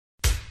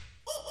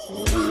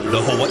The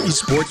Hawaii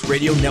Sports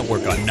Radio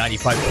Network on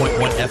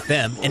 95.1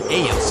 FM and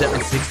AM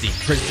 760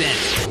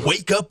 presents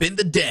Wake Up in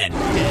the Den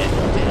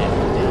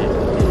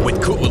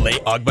with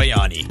Ku'ule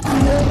Agbayani.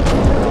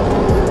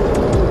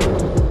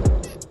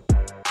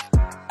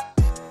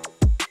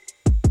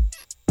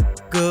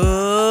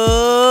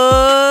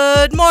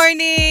 Good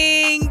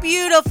morning,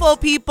 beautiful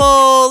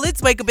people.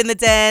 It's Wake Up in the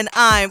Den.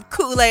 I'm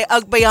Ku'ule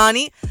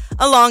Agbayani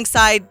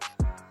alongside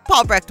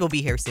Paul Brecht will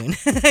be here soon.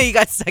 You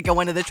got stuck at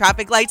one of the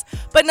traffic lights.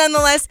 But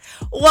nonetheless,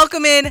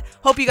 welcome in.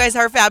 Hope you guys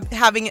are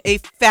having a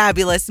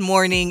fabulous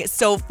morning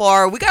so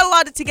far. We got a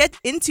lot to get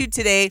into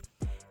today.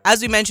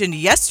 As we mentioned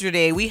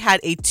yesterday, we had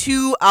a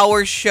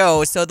 2-hour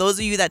show. So those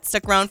of you that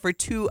stuck around for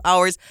 2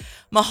 hours,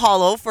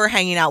 mahalo for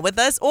hanging out with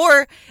us.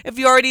 Or if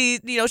you already,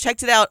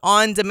 checked it out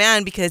on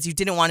demand because you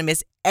didn't want to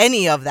miss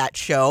any of that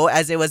show,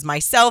 as it was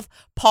myself,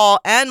 Paul,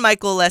 and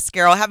Michael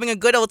Lescaro having a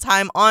good old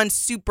time on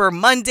Super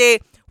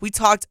Monday. We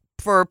talked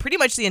for pretty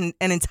much an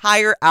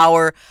entire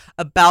hour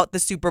about the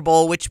Super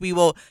Bowl, which we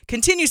will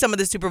continue some of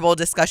the Super Bowl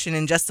discussion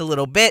in just a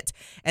little bit,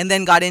 and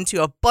then got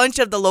into a bunch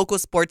of the local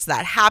sports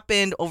that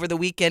happened over the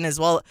weekend, as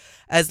well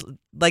as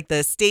like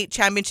the state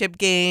championship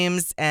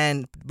games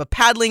and the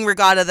paddling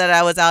regatta that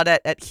I was out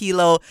at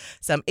Hilo,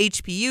 some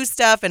HPU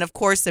stuff, and of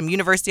course some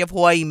University of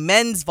Hawaii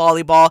men's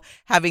volleyball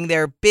having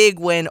their big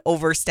win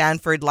over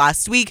Stanford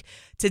last week.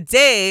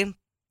 Today,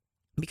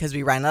 because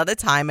we ran out of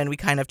time and we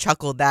kind of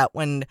chuckled that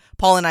when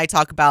Paul and I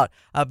talk about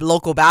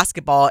local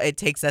basketball, it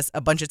takes us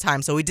a bunch of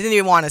time. So we didn't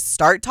even want to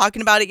start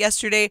talking about it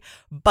yesterday,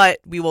 but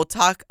we will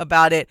talk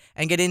about it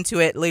and get into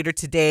it later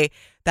today.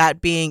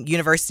 That being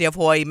University of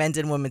Hawaii men's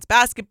and women's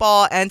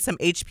basketball and some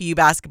HPU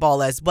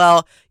basketball as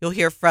well. You'll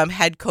hear from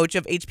head coach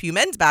of HPU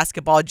men's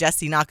basketball,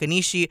 Jesse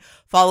Nakanishi,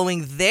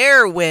 following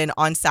their win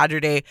on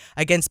Saturday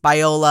against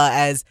Biola,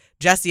 as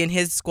Jesse and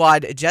his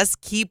squad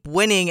just keep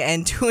winning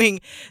and doing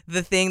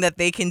the thing that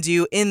they can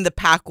do in the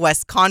Pac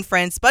West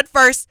Conference. But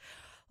first,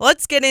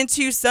 let's get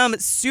into some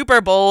Super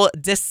Bowl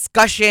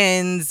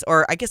discussions,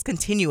 or I guess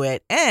continue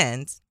it,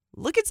 and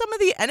look at some of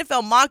the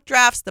NFL mock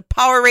drafts, the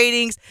power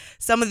ratings,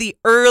 some of the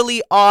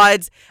early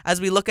odds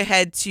as we look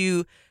ahead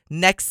to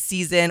next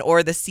season,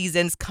 or the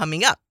seasons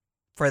coming up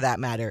for that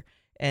matter.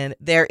 And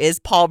there is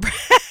Paul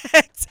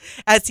Brecht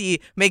as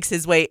he makes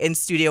his way in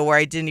studio, where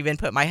I didn't even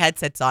put my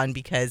headsets on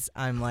because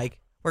I'm like,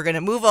 we're going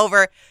to move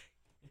over.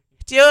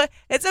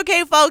 It's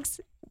okay, folks.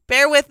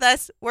 Bear with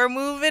us. We're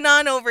moving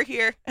on over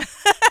here.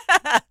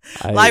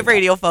 Live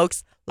radio,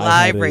 folks.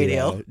 Live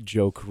radio. I had a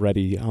joke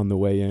ready on the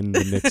way in.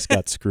 The Knicks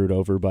got screwed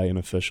over by an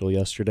official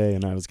yesterday,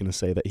 and I was going to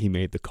say that he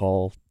made the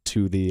call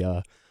to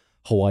the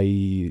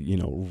Hawaii,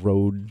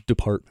 road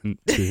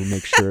department to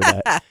make sure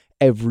that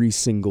every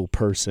single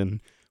person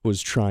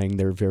was trying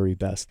their very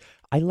best.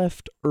 I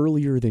left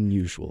earlier than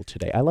usual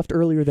today. I left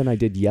earlier than I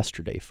did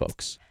yesterday,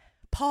 folks.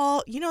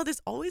 Paul,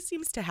 this always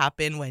seems to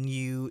happen when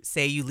you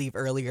say you leave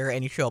earlier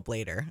and you show up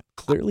later.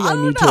 Clearly, I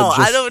need to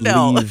just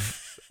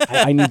leave.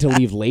 I need to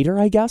leave later,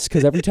 I guess,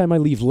 because every time I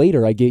leave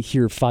later, I get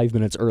here 5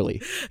 minutes early.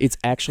 It's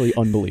actually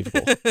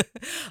unbelievable.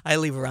 I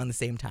leave around the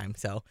same time,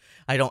 so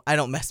I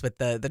don't mess with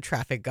the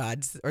traffic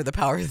gods or the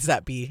powers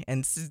that be,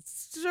 and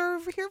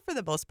serve here for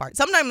the most part.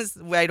 Sometimes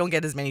I don't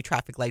get as many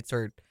traffic lights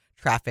or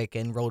traffic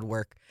and road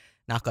work,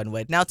 knock on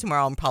wood. Now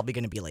tomorrow I'm probably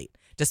going to be late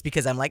just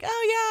because I'm like,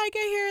 oh yeah, I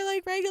get here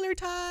like regular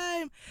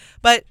time.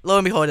 But lo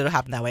and behold, it'll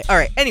happen that way. All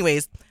right.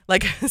 Anyways,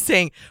 like I was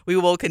saying, we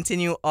will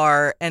continue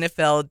our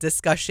NFL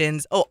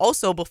discussions. Oh,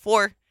 also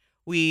before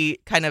we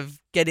kind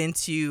of get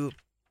into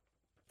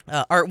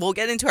we'll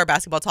get into our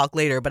basketball talk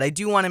later, but I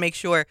do want to make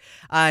sure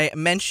I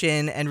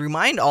mention and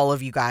remind all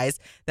of you guys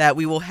that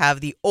we will have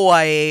the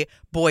OIA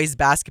Boys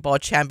Basketball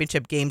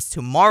Championship games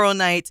tomorrow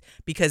night,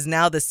 because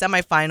now the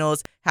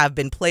semifinals have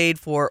been played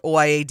for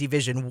OIA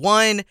Division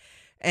 1.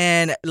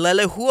 And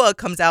Lelehua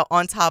comes out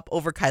on top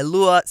over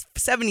Kailua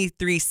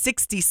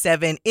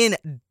 73-67 in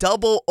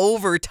double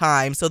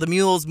overtime. So the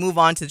Mules move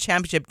on to the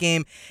championship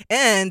game,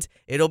 and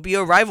it'll be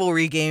a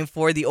rivalry game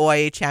for the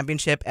OIA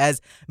championship, as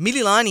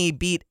Mililani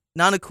beat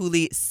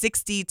Nanakuli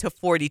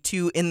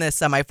 60-42 in the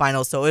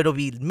semifinals. So it'll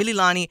be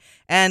Mililani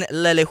and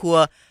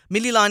Lelehua.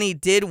 Mililani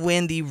did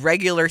win the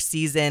regular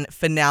season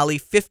finale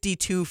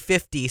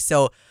 52-50.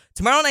 So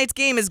tomorrow night's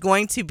game is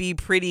going to be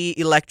pretty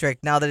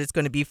electric now that it's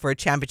going to be for a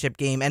championship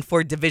game. And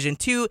for Division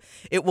 2,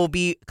 it will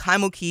be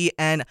Kaimuki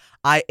and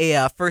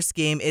Aiea. First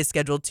game is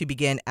scheduled to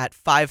begin at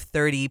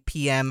 5:30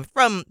 p.m.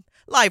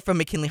 live from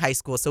McKinley High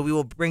School. So we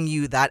will bring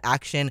you that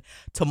action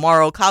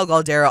tomorrow. Kyle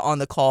Galdera on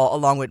the call,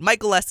 along with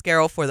Michael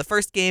Lescaro for the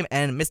first game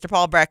and Mr.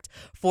 Paul Brecht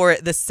for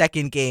the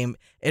second game.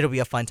 It'll be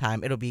a fun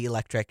time. It'll be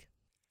electric.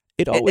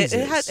 It always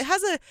is.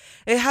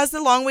 It has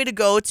a long way to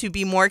go to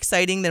be more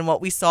exciting than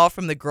what we saw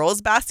from the girls'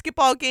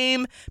 basketball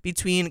game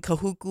between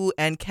Kahuku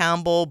and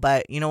Campbell.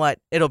 But you know what?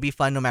 It'll be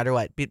fun no matter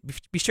what. Be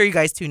sure you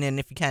guys tune in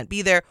if you can't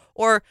be there.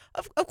 Or,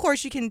 of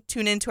course, you can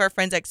tune in to our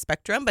friends at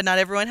Spectrum, but not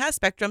everyone has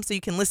Spectrum, so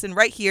you can listen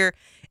right here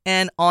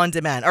and on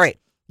demand. All right.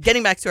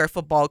 Getting back to our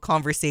football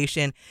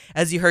conversation,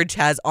 as you heard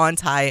Chaz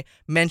Ontai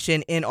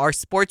mention in our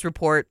sports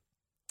report,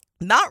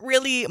 not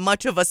really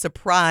much of a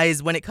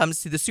surprise when it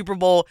comes to the Super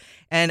Bowl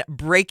and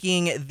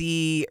breaking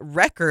the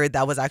record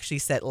that was actually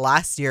set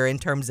last year in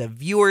terms of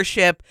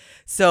viewership.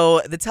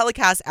 So the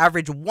telecast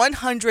averaged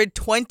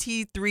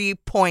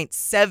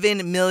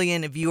 123.7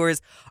 million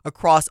viewers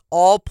across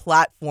all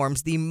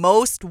platforms, the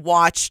most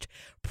watched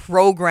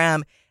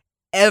program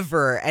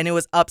ever, and it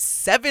was up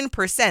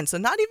 7%, so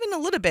not even a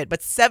little bit,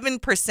 but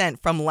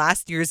 7% from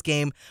last year's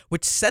game,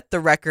 which set the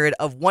record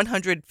of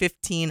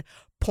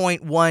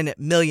 115.1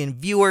 million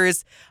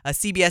viewers.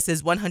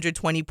 CBS's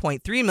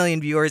 120.3 million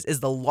viewers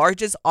is the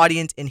largest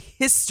audience in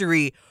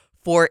history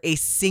for a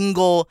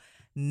single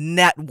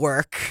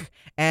network.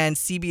 And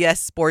CBS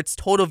Sports'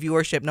 total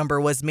viewership number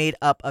was made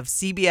up of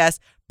CBS,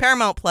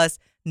 Paramount Plus,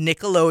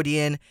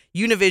 Nickelodeon,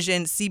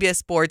 Univision, CBS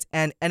Sports,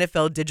 and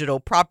NFL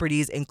digital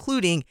properties,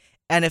 including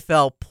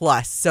NFL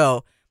Plus.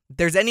 So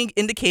there's any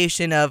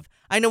indication of,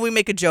 I know we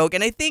make a joke,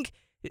 and I think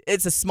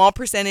it's a small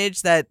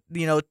percentage that,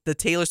 the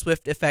Taylor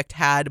Swift effect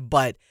had,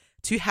 but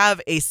to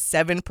have a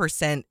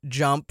 7%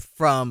 jump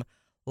from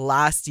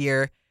last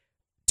year,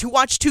 to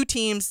watch two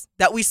teams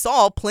that we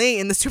saw play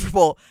in the Super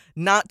Bowl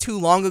not too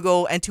long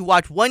ago, and to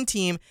watch one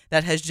team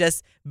that has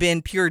just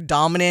been pure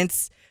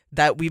dominance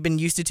that we've been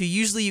used to.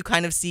 Usually you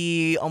kind of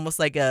see almost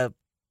like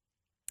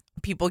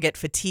people get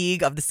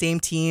fatigue of the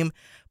same team,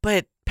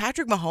 but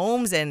Patrick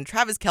Mahomes and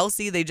Travis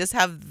Kelce, they just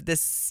have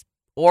this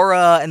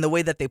aura and the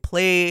way that they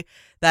play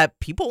that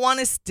people want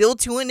to still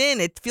tune in.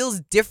 It feels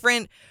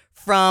different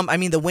from,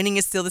 the winning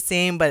is still the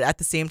same, but at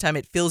the same time,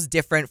 it feels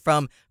different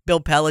from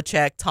Bill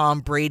Belichick,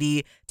 Tom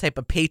Brady type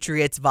of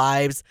Patriots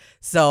vibes.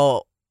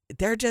 So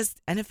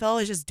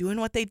NFL is just doing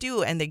what they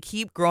do, and they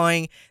keep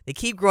growing. They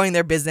keep growing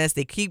their business.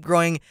 They keep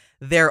growing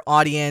their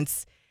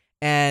audience.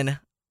 And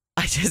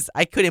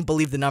I couldn't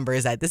believe the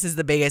numbers that this is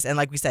the biggest. And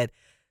like we said,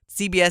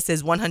 CBS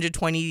is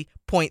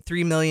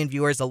 120.3 million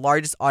viewers, the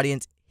largest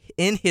audience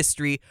in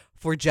history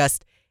for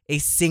just a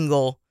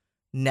single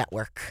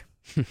network.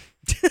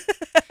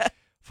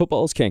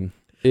 Football is king.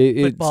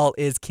 Football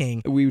is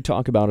king. We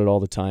talk about it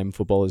all the time.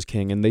 Football is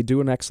king, and they do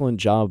an excellent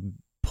job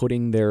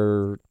putting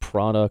their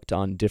product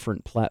on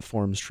different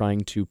platforms,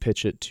 trying to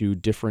pitch it to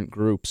different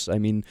groups.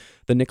 The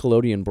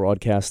Nickelodeon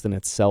broadcast in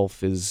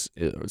itself is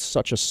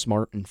such a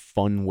smart and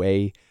fun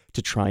way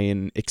to try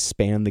and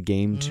expand the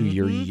game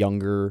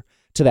to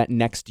to that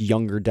next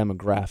younger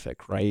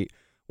demographic, right?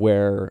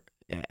 Where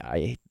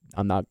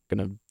I'm not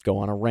going to go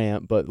on a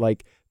rant, but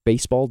like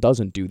baseball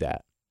doesn't do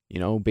that.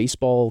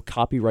 Baseball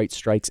copyright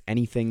strikes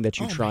anything that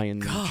you try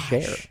and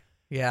share.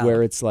 Yeah.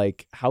 Where it's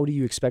like, how do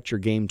you expect your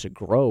game to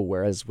grow?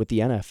 Whereas with the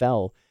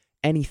NFL,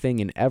 anything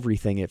and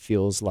everything, it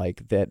feels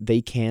like that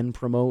they can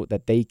promote,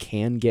 that they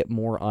can get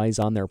more eyes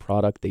on their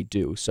product, they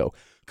do. So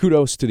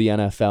kudos to the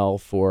NFL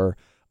for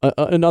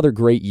another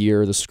great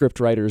year. The script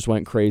writers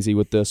went crazy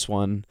with this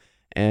one.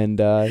 And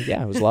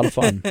it was a lot of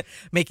fun.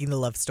 Making the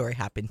love story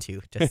happen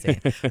too, just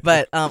saying.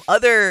 But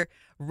other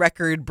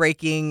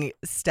record-breaking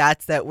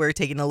stats that we're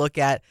taking a look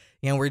at,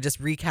 we're just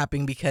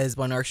recapping because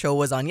when our show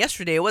was on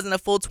yesterday, it wasn't a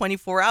full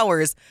 24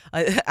 hours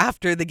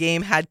after the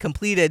game had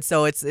completed.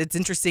 So it's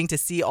interesting to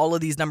see all of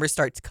these numbers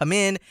start to come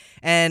in,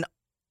 and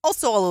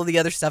also all of the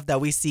other stuff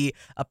that we see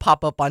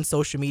pop up on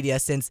social media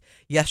since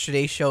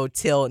yesterday's show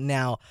till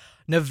now.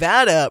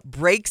 Nevada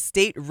breaks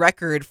state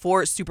record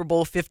for Super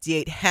Bowl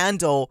 58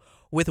 handle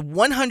with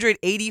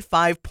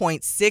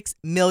 $185.6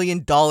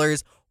 million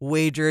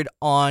wagered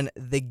on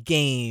the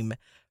game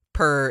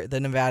per the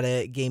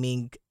Nevada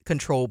Gaming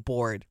Control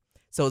Board.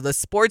 So the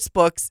sports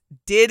books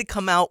did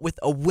come out with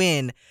a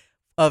win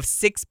of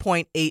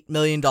 $6.8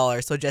 million,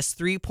 so just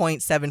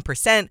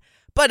 3.7%.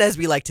 But as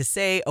we like to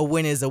say, a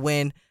win is a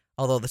win,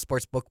 although the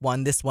sports book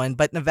won this one.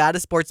 But Nevada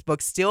sports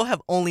books still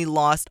have only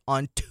lost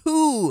on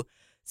 2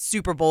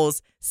 Super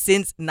Bowls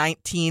since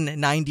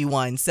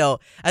 1991. So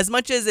as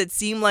much as it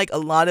seemed like a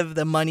lot of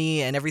the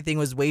money and everything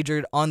was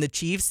wagered on the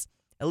Chiefs,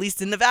 at least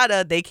in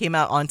Nevada, they came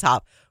out on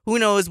top. Who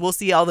knows? We'll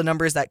see all the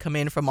numbers that come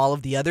in from all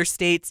of the other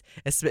states,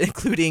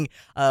 including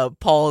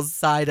Paul's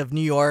side of New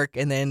York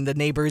and then the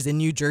neighbors in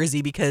New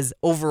Jersey, because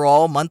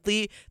overall,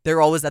 monthly, they're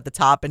always at the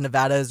top, and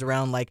Nevada is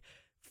around like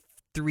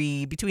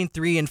between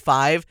 3 and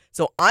 5.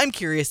 So I'm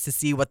curious to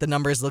see what the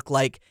numbers look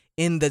like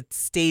in the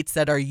states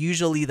that are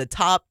usually the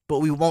top, but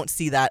we won't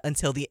see that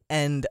until the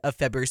end of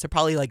February. So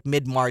probably like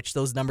mid-March,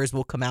 those numbers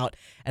will come out.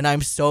 And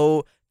I'm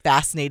so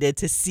fascinated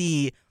to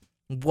see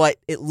what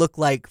it looked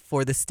like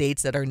for the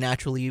states that are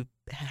naturally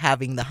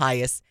having the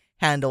highest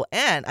handle.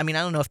 And I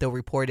don't know if they'll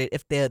report it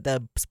if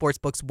the sports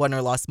books won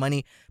or lost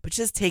money, but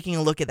just taking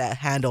a look at that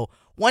handle,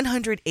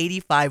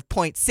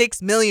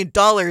 $185.6 million.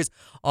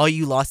 All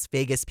you Las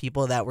Vegas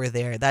people that were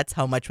there, that's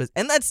how much was,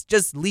 and that's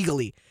just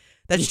legally.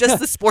 That's just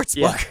the sports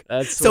book.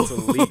 That's so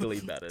legally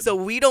betted. So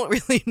we don't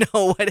really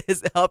know what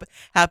has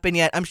happened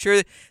yet. I'm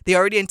sure they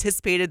already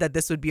anticipated that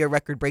this would be a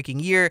record-breaking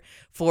year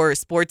for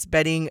sports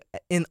betting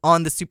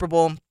on the Super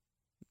Bowl.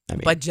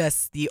 But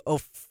just the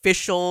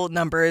official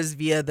numbers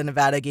via the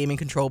Nevada Gaming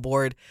Control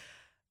Board,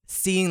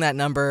 seeing that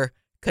number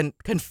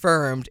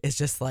confirmed is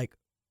just like,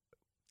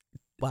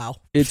 wow.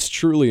 It's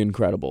truly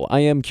incredible.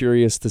 I am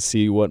curious to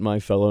see what my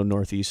fellow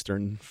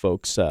Northeastern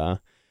folks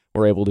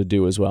were able to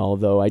do as well,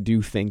 though I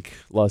do think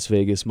Las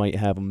Vegas might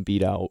have them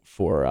beat out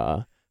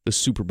for the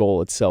Super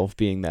Bowl itself,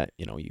 being that,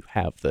 you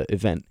have the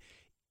event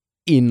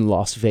in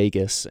Las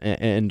Vegas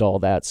and all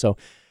that. So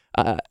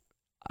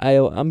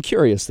I'm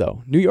curious,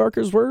 though. New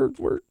Yorkers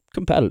were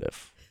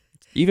competitive.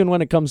 Even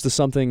when it comes to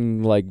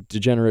something like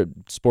degenerate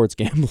sports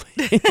gambling.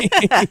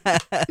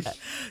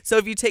 So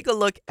if you take a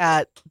look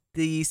at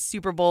the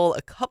Super Bowl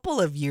a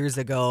couple of years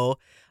ago,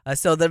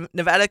 so the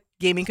Nevada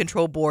Gaming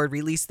Control Board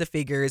released the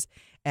figures,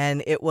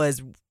 and it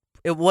was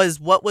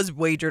what was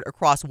wagered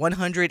across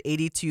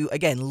 182,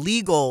 again,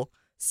 legal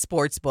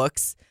sports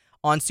books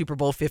on Super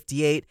Bowl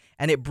 58,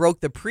 and it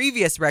broke the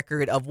previous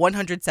record of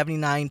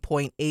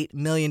 $179.8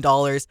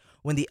 million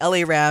when the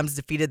LA Rams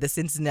defeated the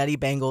Cincinnati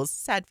Bengals,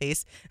 sad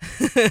face,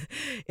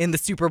 in the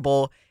Super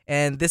Bowl.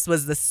 And this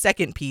was the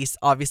second piece,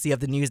 obviously,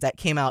 of the news that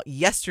came out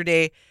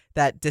yesterday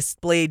that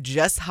displayed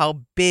just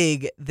how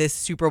big this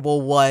Super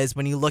Bowl was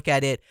when you look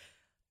at it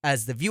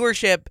as the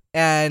viewership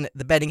and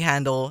the betting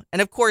handle.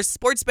 And of course,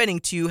 sports betting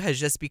too has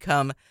just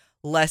become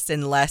less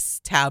and less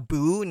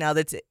taboo now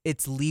that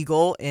it's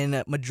legal in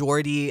a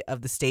majority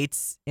of the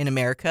states in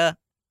America.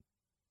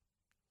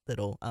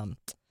 Little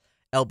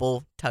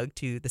elbow tug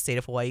to the state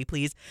of Hawaii,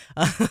 please.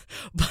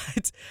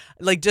 But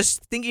like,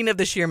 just thinking of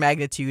the sheer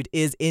magnitude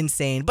is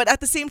insane, but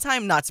at the same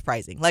time not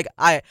surprising. Like,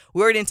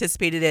 we already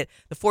anticipated it.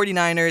 The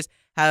 49ers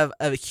have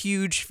a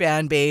huge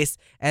fan base,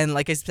 and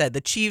like I said, the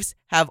Chiefs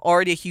have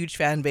already a huge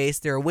fan base.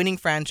 They're a winning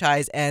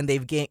franchise, and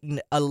they've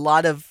gained a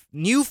lot of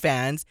new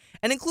fans,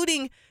 and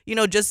including,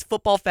 just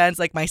football fans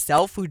like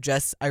myself who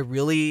I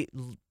really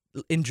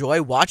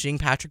enjoy watching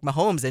Patrick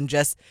Mahomes and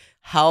just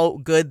how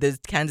good the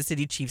Kansas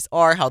City Chiefs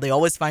are, how they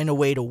always find a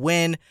way to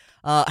win.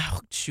 I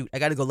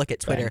got to go look at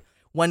Twitter. Right.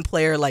 One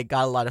player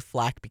got a lot of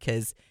flack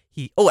because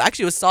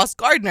actually it was Sauce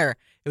Gardner.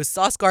 It was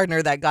Sauce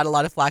Gardner that got a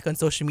lot of flack on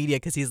social media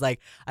because he's like,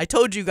 I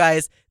told you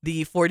guys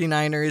the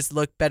 49ers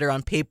look better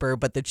on paper,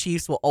 but the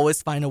Chiefs will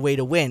always find a way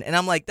to win. And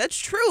I'm like, that's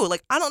true.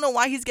 Like, I don't know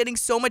why he's getting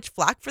so much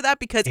flack for that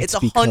because it's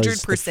 100%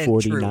 because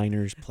the true.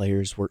 49ers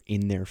players were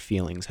in their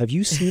feelings. Have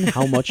you seen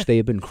how much they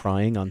have been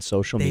crying on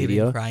social media? They've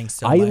been crying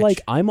so much.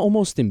 I'm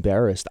almost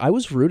embarrassed. I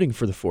was rooting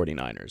for the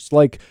 49ers.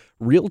 Like,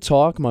 real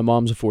talk, my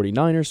mom's a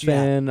 49ers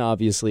fan. Yeah.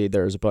 Obviously,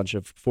 there's a bunch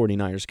of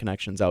 49ers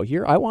connections out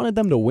here. I wanted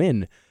them to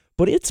win.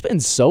 But it's been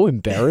so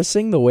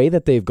embarrassing the way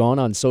that they've gone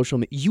on social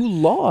media. You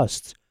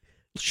lost.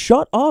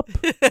 Shut up.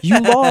 You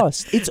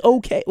lost. It's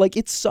okay. Like,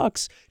 it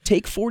sucks.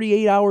 Take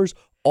 48 hours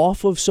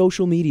off of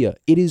social media.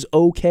 It is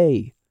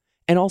okay.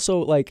 And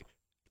also, like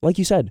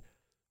you said,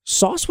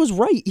 Sauce was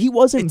right. He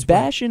wasn't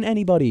bashing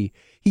anybody.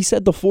 He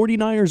said the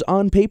 49ers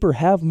on paper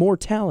have more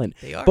talent.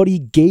 They are. But he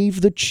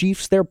gave the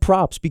Chiefs their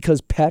props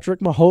because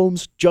Patrick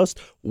Mahomes just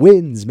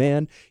wins,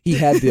 man. He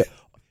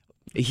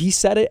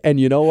said it, and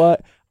you know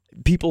what?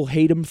 People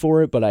hate him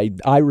for it, but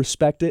I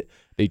respect it.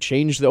 They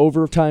changed the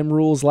overtime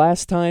rules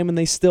last time, and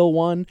they still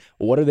won.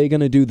 What are they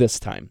going to do this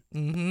time?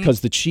 Because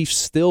the Chiefs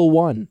still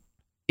won.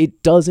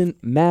 It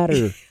doesn't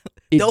matter.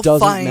 It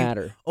doesn't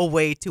matter. A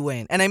way to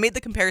win. And I made the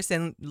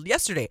comparison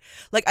yesterday.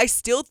 Like, I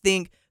still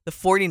think the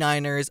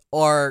 49ers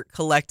are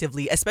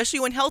collectively, especially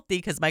when healthy,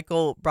 because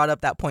Michael brought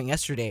up that point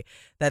yesterday,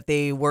 that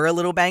they were a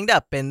little banged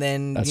up, and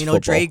then, football.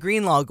 Dre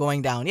Greenlaw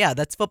going down. Yeah,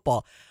 that's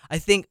football. I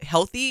think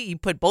healthy, you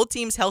put both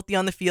teams healthy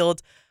on the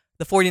field,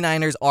 the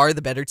 49ers are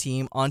the better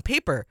team on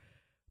paper.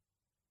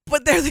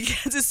 But they're the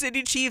Kansas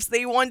City Chiefs.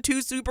 They won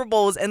 2 Super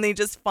Bowls, and they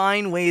just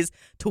find ways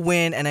to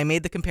win. And I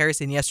made the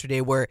comparison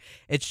yesterday where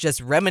it's just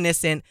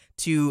reminiscent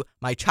to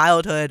my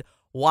childhood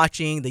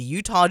watching the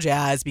Utah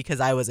Jazz, because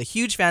I was a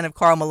huge fan of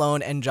Karl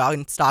Malone and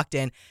John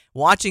Stockton,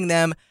 watching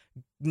them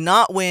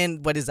not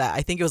win, what is that?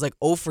 I think it was like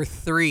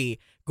 0-3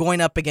 going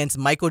up against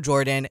Michael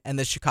Jordan and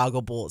the Chicago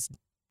Bulls.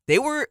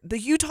 The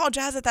Utah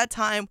Jazz at that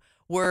time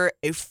were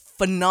a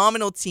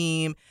phenomenal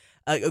team,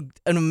 an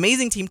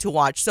amazing team to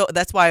watch. So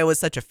that's why I was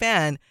such a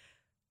fan.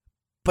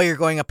 But you're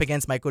going up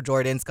against Michael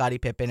Jordan, Scottie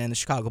Pippen, and the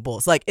Chicago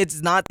Bulls. Like,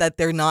 it's not that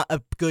they're not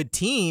a good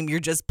team. You're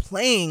just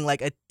playing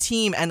like a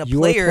team and a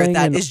player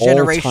that is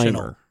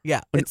generational. Yeah,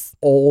 it's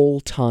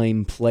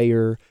all-time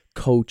player,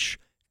 coach,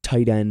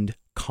 tight end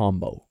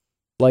combo.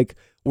 Like,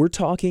 we're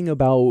talking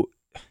about,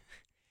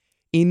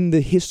 in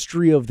the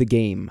history of the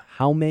game,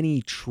 how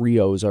many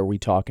trios are we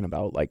talking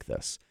about like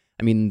this?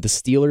 I mean, the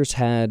Steelers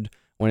had,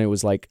 when it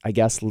was like, I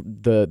guess,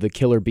 the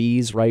Killer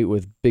Bees, right,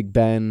 with Big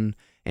Ben,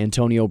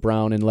 Antonio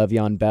Brown, and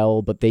Le'Veon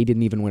Bell, but they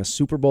didn't even win a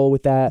Super Bowl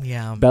with that.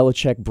 Yeah.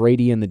 Belichick,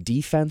 Brady, and the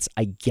defense,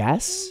 I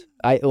guess.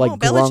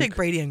 Belichick,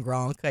 Brady, and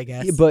Gronk, I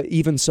guess. But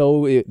even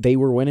so, they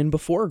were winning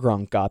before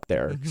Gronk got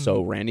there. Mm-hmm.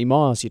 So Randy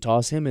Moss, you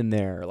toss him in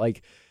there.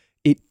 Like,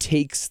 it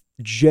takes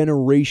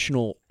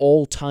generational,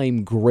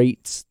 all-time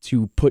greats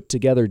to put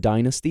together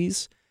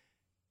dynasties,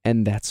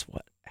 and that's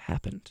what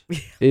happened.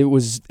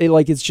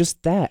 It's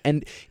just that,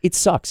 and it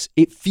sucks.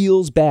 It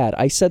feels bad.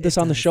 I said this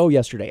on the show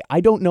yesterday.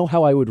 I don't know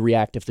how I would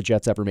react if the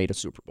Jets ever made a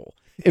Super Bowl.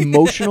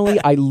 Emotionally,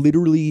 I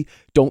literally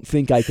don't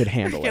think I could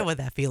handle it. I get what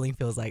that feeling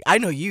feels like. I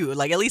know you,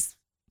 like, at least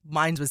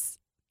Mine was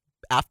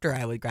after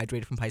I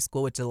graduated from high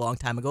school, which is a long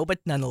time ago, but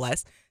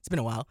nonetheless, it's been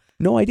a while.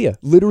 No idea.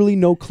 Literally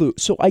no clue.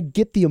 So I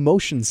get the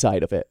emotion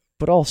side of it,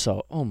 but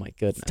also, oh my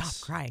goodness.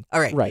 Stop crying. All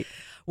right. Right.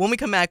 When we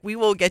come back, we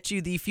will get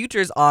you the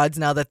futures odds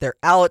now that they're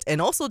out,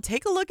 and also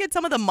take a look at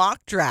some of the mock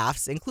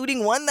drafts,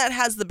 including one that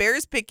has the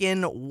Bears pick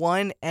in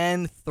 1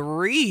 and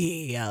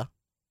 3,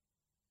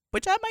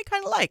 which I might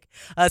kind of like.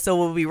 So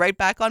we'll be right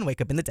back on Wake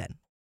Up in the Den.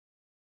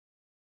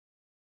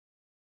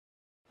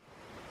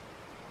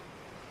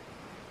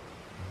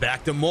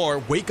 Back to more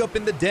Wake Up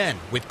in the Den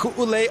with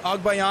Ku'ulay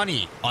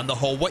Agbayani on the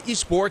Hawaii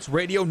Sports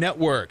Radio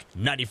Network,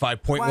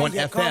 95.1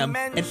 FM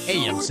and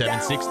AM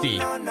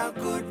 760. On a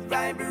good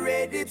vibe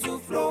ready to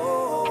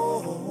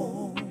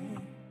flow.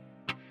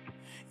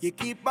 You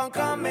keep on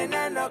coming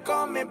and a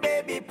coming,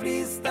 baby.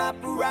 Please stop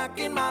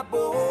rocking my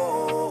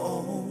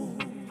boat.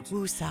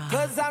 Woosah.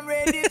 'Cause I'm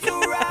ready to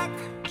rock.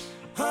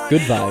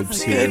 Good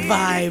vibes here. Good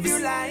vibes.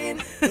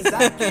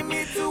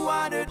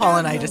 Paul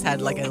and I just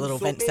had like a little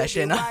vent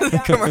session on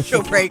the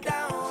commercial break.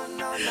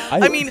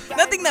 I mean,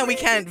 nothing that we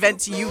can't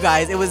vent to you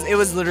guys. It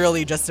was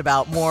literally just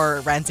about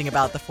more ranting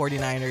about the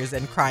 49ers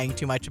and crying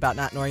too much about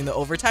not knowing the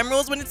overtime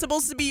rules when it's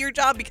supposed to be your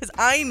job, because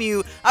I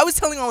was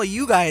telling all of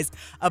you guys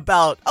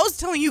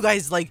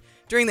like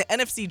during the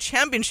NFC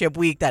Championship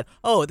week that,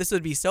 oh, this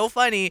would be so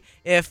funny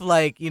if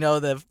like, you know,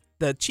 the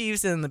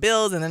Chiefs and the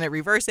Bills, and then it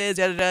reverses,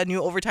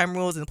 new overtime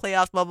rules and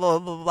playoffs, blah, blah,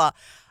 blah, blah, blah.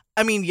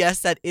 I mean,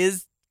 yes, that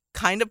is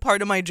kind of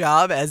part of my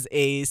job as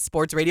a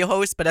sports radio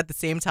host, but at the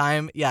same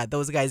time, yeah,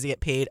 those guys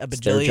get paid a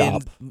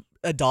bajillion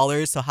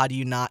dollars, so how do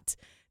you not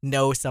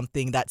know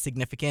something that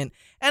significant?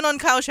 And on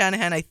Kyle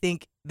Shanahan, I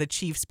think the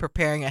Chiefs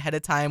preparing ahead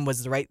of time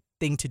was the right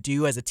thing to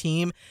do as a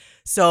team.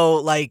 So,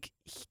 like,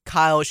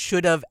 Kyle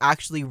should have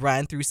actually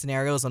ran through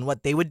scenarios on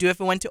what they would do if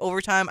it went to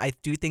overtime. I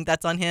do think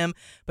that's on him.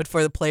 But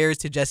for the players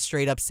to just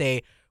straight up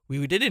say,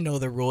 we didn't know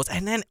the rules.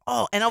 And then,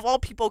 and of all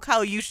people,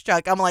 Kyle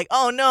Juszczyk, I'm like,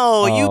 oh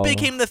no, you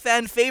became the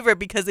fan favorite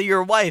because of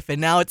your wife. And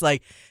now it's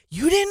like,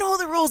 you didn't know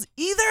the rules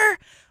either?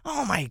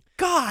 Oh my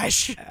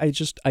gosh.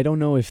 I don't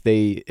know if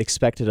they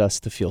expected us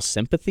to feel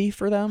sympathy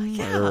for them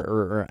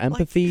or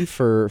empathy like,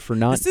 for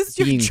not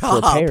being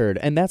prepared.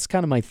 And that's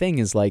kind of my thing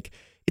is like,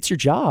 it's your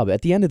job.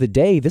 At the end of the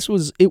day,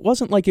 it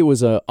wasn't like it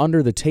was a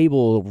under the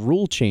table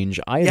rule change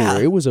either. Yeah.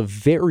 It was a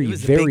very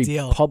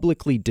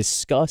publicly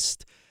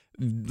discussed,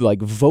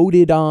 like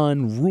voted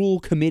on rule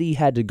committee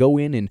had to go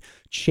in and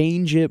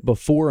change it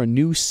before a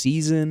new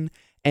season.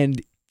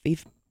 And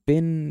they've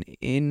been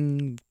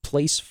in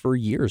place for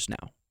years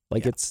now.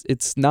 Like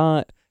it's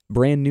not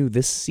brand new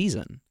this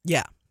season.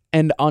 Yeah.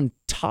 And on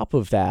top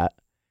of that,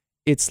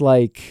 it's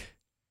like,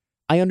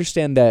 I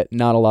understand that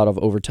not a lot of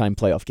overtime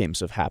playoff games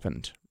have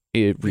happened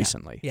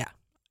recently. Yeah.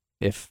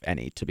 If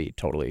any, to be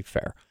totally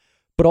fair.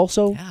 But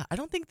also, I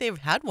don't think they've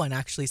had one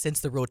actually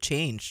since the rule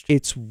changed.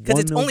 It's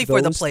only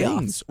for the playoffs.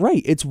 Things.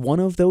 Right. It's one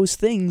of those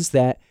things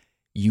that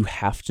you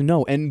have to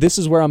know. And this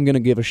is where I'm going to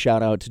give a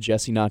shout out to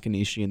Jesse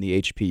Nakanishi and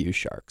the HPU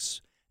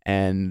Sharks.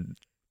 And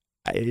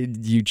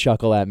you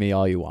chuckle at me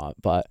all you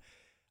want, but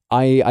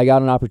I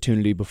got an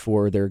opportunity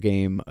before their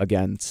game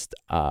against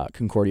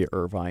Concordia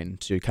Irvine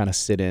to kind of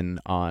sit in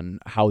on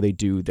how they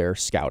do their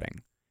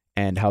scouting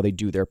and how they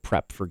do their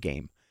prep for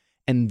game.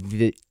 And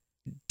the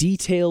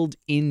detailed,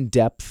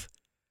 in-depth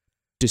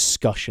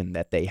discussion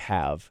that they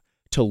have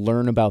to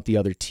learn about the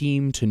other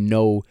team, to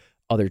know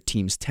other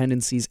teams'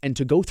 tendencies, and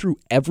to go through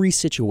every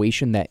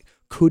situation that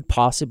could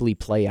possibly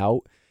play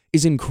out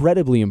is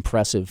incredibly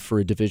impressive for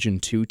a Division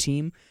II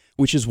team,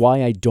 which is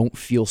why I don't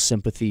feel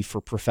sympathy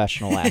for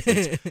professional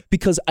athletes.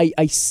 Because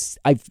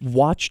I've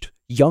watched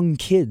young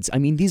kids. I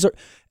mean,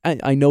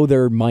 I know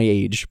they're my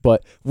age,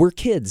 but we're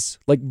kids.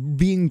 Like,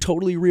 being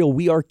totally real,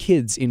 we are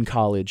kids in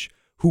college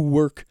who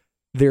work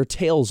their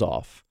tails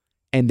off,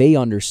 and they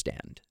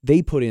understand.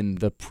 They put in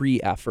the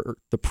pre-effort,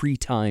 the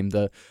pre-time,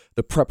 the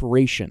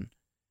preparation.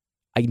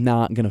 I'm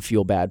not going to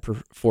feel bad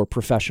for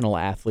professional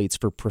athletes,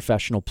 for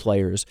professional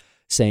players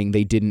saying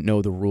they didn't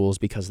know the rules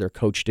because their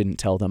coach didn't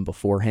tell them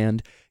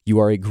beforehand. You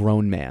are a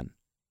grown man.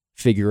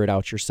 Figure it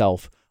out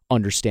yourself.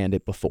 Understand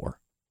it before.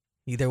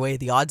 Either way,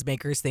 the odds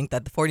makers think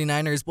that the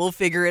 49ers will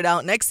figure it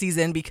out next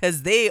season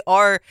because they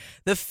are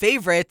the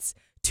favorites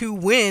to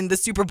win the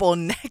Super Bowl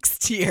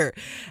next year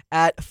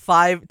at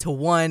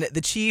 5-1.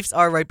 The Chiefs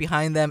are right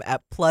behind them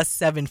at plus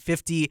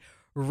 750.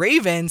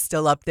 Ravens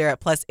still up there at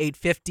plus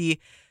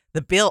 850.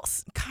 The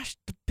Bills,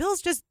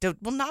 just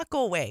will not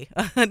go away.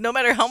 No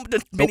matter how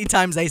many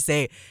times I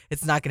say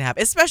it's not going to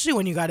happen, especially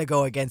when you got to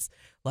go against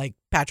like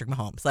Patrick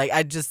Mahomes. Like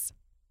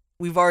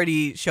we've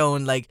already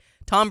shown like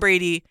Tom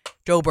Brady,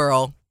 Joe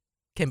Burrow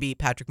can beat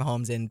Patrick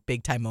Mahomes in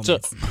big time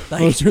moments. So, like,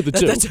 those are the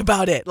two. That's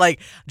about it. Like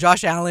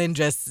Josh Allen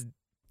just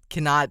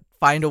cannot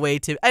find a way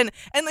to, and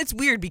it's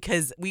weird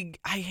because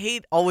I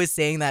hate always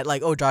saying that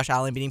like, oh, Josh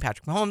Allen beating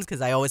Patrick Mahomes,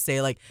 because I always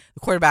say like the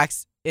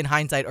quarterbacks in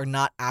hindsight are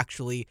not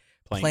actually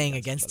playing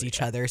against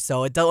each other.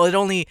 So it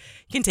only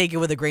can take it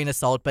with a grain of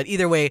salt. But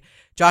either way,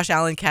 Josh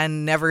Allen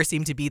can never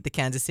seem to beat the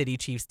Kansas City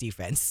Chiefs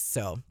defense.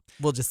 So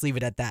we'll just leave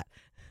it at that.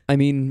 I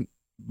mean,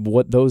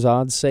 what those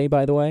odds say,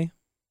 by the way,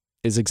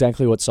 is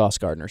exactly what Sauce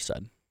Gardner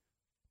said.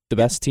 The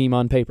best team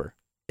on paper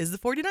is the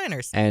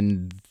 49ers.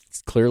 And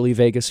clearly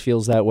Vegas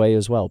feels that way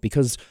as well,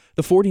 because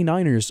the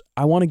 49ers,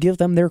 I want to give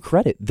them their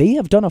credit. They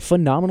have done a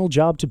phenomenal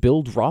job to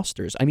build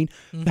rosters. I mean,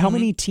 how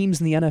many teams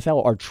in the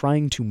NFL are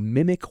trying to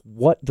mimic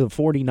what the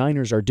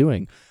 49ers are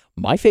doing?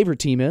 My favorite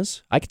team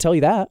is, I can tell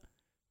you that.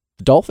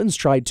 The Dolphins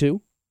tried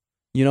to.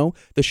 You know,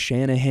 the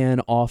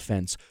Shanahan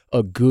offense,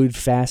 a good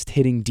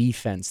fast-hitting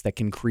defense that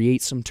can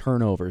create some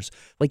turnovers.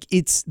 Like,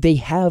 they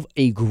have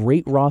a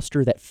great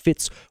roster that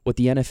fits what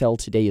the NFL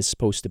today is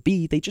supposed to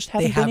be. They just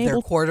haven't been able. They have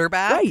their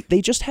quarterback. Right.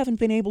 They just haven't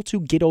been able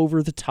to get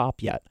over the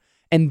top yet.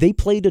 And they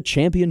played a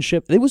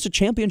championship. It was a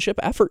championship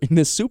effort in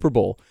this Super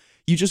Bowl.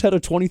 You just had a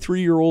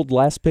 23-year-old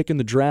last pick in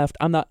the draft.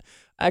 I'm not.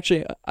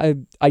 Actually,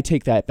 I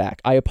take that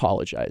back. I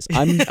apologize.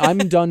 I'm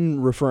done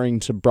referring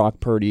to Brock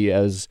Purdy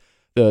as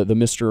the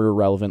Mr.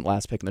 Irrelevant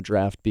last pick in the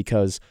draft,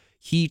 because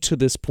he to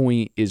this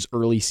point is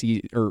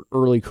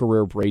early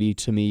career Brady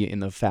to me, in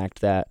the fact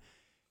that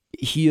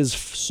he is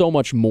so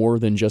much more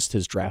than just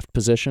his draft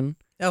position.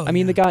 I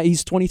mean, the guy,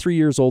 he's 23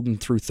 years old and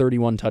threw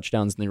 31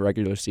 touchdowns in the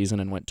regular season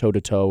and went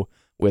toe-to-toe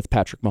with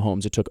Patrick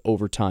Mahomes. It took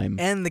overtime.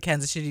 And the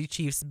Kansas City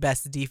Chiefs'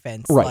 best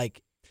defense.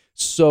 Right.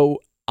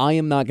 So I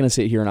am not going to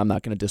sit here and I'm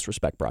not going to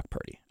disrespect Brock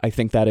Purdy. I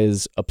think that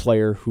is a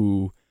player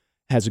who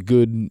has a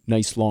good,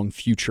 nice, long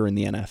future in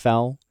the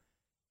NFL.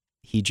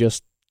 He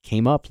just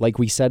came up, like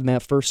we said in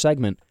that first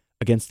segment,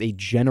 against a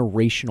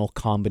generational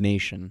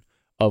combination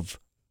of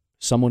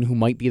someone who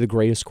might be the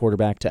greatest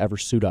quarterback to ever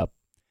suit up,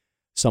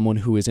 someone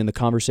who is in the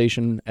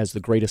conversation as the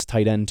greatest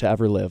tight end to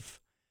ever live,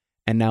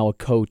 and now a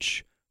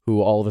coach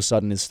who all of a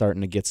sudden is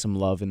starting to get some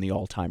love in the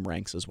all-time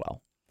ranks as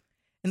well.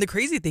 And the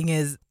crazy thing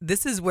is,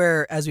 this is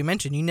where, as we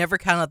mentioned, you never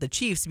count out the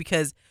Chiefs,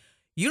 because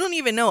you don't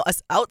even know,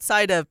 us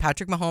outside of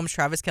Patrick Mahomes,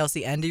 Travis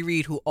Kelce, Andy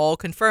Reid, who all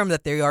confirmed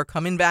that they are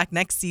coming back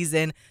next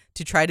season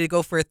to try to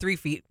go for a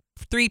three-peat.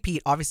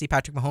 Obviously,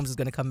 Patrick Mahomes is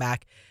going to come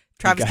back.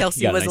 Travis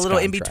Kelce was a little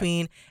in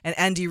between, and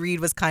Andy Reid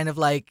was kind of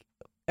like,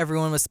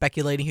 everyone was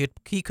speculating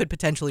he could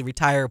potentially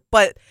retire.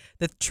 But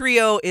the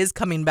trio is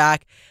coming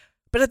back.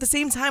 But at the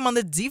same time, on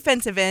the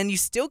defensive end, you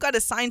still got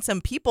to sign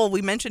some people.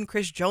 We mentioned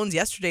Chris Jones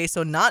yesterday,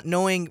 so not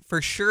knowing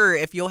for sure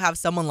if you'll have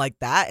someone like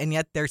that, and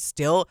yet they're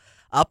still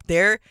up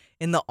there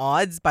in the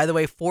odds. By the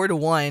way,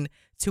 4-1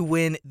 to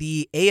win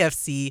the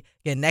AFC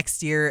again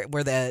next year,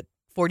 where the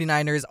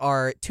 49ers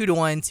are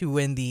 2-1 to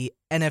win the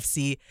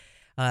NFC.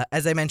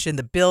 As I mentioned,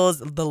 the Bills,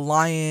 the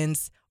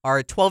Lions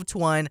are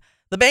 12-1.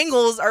 The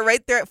Bengals are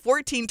right there at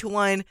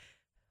 14-1.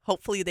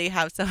 Hopefully they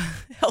have some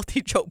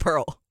healthy Joe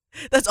Burrow.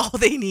 That's all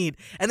they need.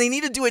 And they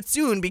need to do it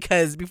soon,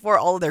 because before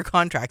all of their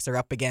contracts are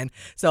up again.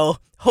 So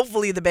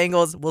hopefully the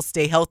Bengals will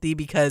stay healthy,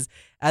 because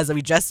as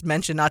we just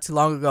mentioned not too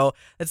long ago,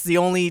 that's the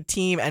only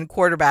team and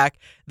quarterback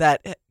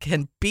that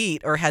can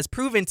beat, or has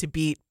proven to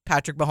beat,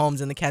 Patrick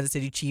Mahomes and the Kansas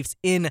City Chiefs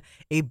in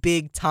a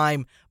big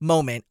time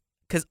moment.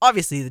 Because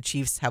obviously the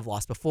Chiefs have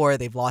lost before.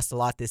 They've lost a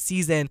lot this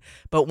season.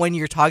 But when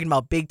you're talking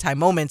about big time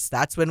moments,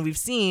 that's when we've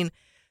seen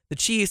the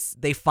Chiefs,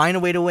 they find a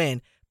way to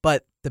win.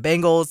 But the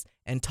Bengals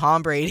and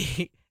Tom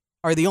Brady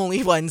are the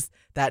only ones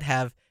that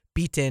have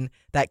beaten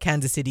that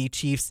Kansas City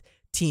Chiefs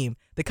team.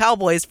 The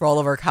Cowboys, for all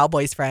of our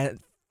Cowboys friends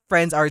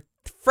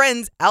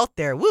out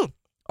there,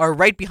 are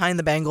right behind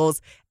the Bengals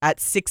at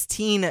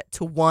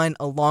 16-1,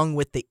 along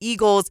with the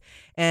Eagles.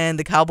 And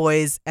the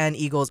Cowboys and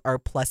Eagles are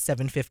plus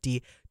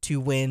 750 to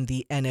win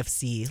the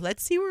NFC.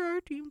 Let's see where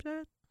our team's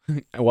at.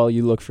 While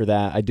you look for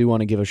that, I do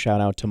want to give a shout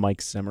out to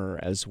Mike Zimmer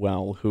as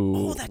well,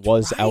 who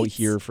was out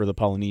here for the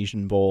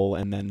Polynesian Bowl,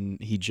 and then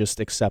he just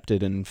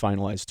accepted and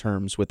finalized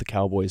terms with the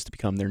Cowboys to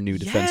become their new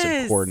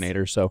defensive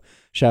coordinator. So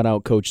shout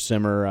out Coach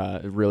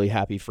Zimmer. Really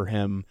happy for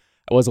him.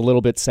 I was a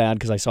little bit sad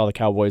because I saw the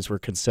Cowboys were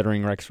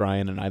considering Rex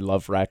Ryan, and I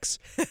love Rex.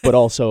 But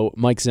also,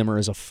 Mike Zimmer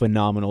is a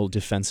phenomenal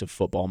defensive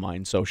football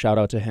mind. So shout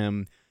out to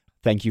him.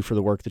 Thank you for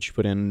the work that you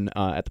put in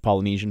at the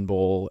Polynesian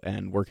Bowl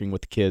and working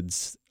with the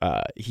kids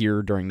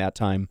here during that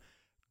time.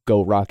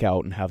 Go rock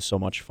out and have so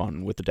much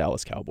fun with the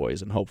Dallas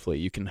Cowboys, and hopefully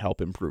you can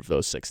help improve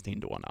those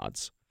 16-1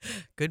 odds.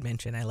 Good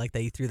mention. I like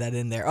that you threw that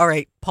in there. All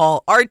right,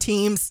 Paul, our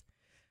teams.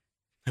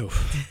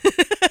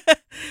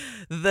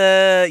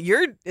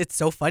 It's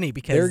so funny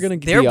because they're going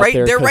to be up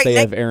there because they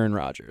have Aaron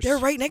Rodgers. They're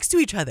right next to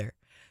each other.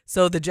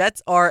 So the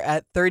Jets are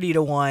at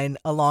 30-1,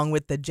 along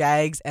with the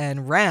Jags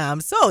and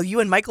Rams. So you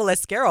and Michael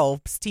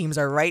Escaro's teams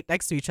are right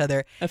next to each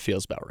other. That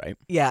feels about right.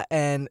 Yeah,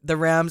 and the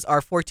Rams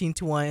are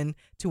 14-1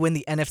 to win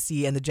the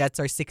NFC, and the Jets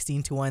are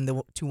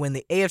 16-1 to win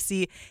the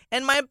AFC.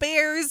 And my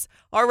Bears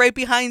are right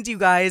behind you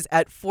guys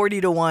at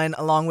 40-1,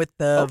 along with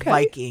the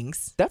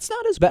Vikings. That's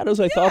not as bad as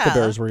I thought the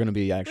Bears were going to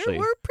be. Actually,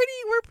 we're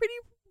pretty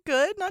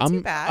good, not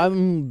too bad.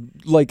 I'm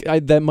like,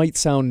 that might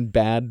sound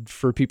bad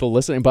for people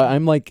listening, but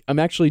I'm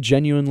actually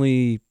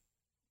genuinely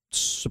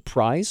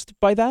surprised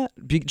by that,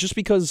 just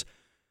because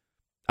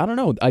I don't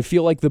know. I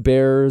feel like the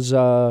Bears,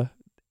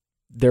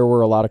 there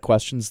were a lot of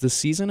questions this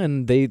season,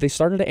 and they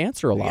started to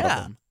answer a lot of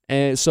them.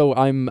 And so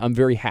I'm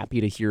very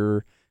happy to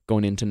hear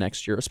going into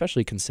next year,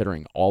 especially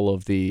considering all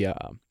of the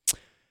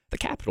the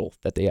capital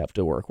that they have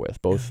to work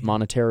with, both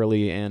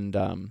monetarily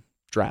and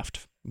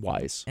draft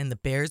wise. And the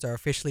Bears are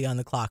officially on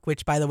the clock,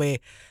 which, by the way,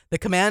 the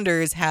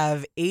Commanders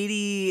have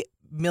 80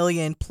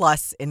 million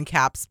plus in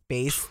cap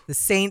space. The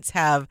Saints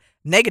have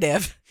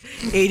negative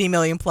 80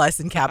 million plus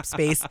in cap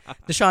space.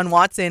 Deshaun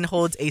Watson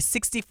holds a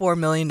 $64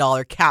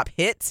 million cap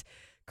hit.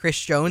 Chris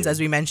Jones, as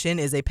we mentioned,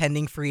 is a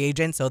pending free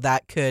agent, so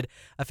that could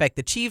affect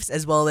the Chiefs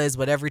as well as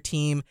whatever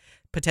team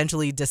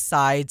potentially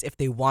decides if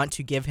they want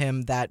to give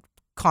him that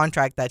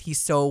contract that he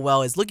so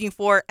well is looking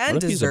for and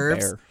What if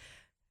deserves. He's a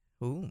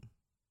bear? Ooh,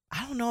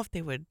 I don't know if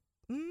they would.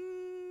 Do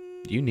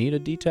you need a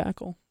D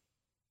tackle?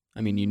 I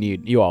mean,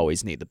 you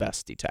always need the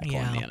best D tackle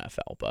in the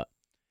NFL, but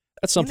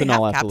that's something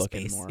I'll have to look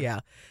into more.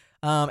 Yeah.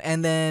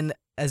 And then,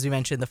 as we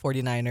mentioned, the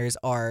 49ers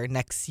are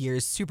next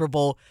year's Super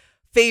Bowl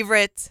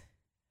favorite.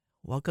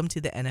 Welcome to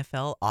the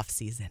NFL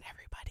offseason,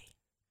 everybody.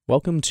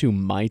 Welcome to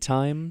my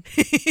time.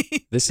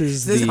 This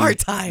is our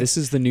time. This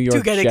is the New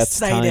York get Jets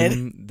excited.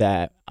 time.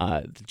 That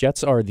the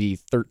Jets are the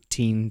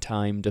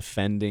 13-time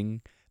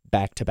defending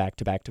back-to-back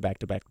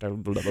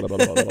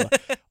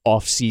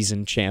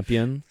off-season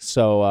champion.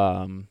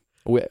 So,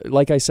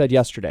 like I said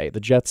yesterday,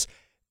 the Jets,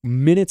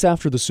 minutes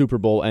after the Super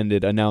Bowl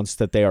ended, announced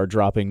that they are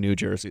dropping new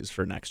jerseys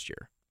for next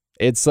year.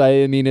 It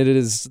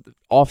is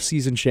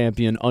off-season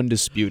champion,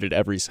 undisputed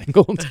every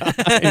single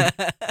time.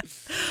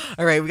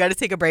 All right, we got to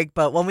take a break,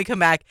 but when we come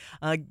back,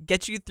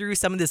 get you through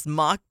some of this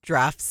mock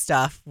draft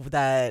stuff,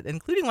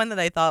 including one that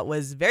I thought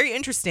was very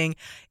interesting,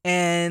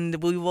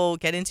 and we will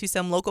get into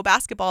some local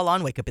basketball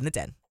on Wake Up in the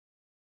Den.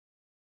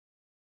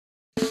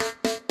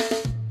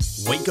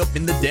 Wake Up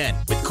in the Den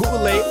with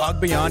Ku'ulei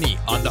Agbayani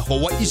on the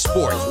Hawaii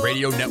Sports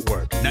Radio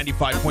Network,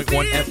 95.1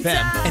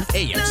 FM and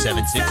AM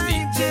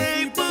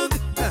 760.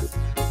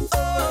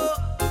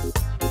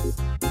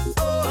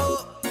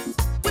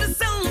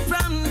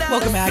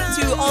 Welcome back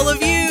to all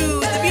of you,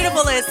 the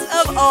beautifulest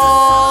of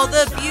all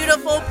the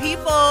beautiful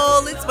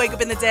people. Let's Wake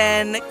Up in the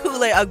Den.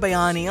 Ku'ulei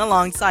Agbayani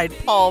alongside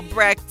Paul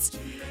Brecht,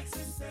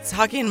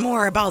 talking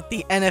more about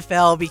the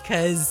NFL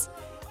because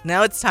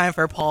now it's time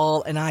for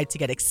Paul and I to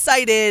get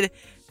excited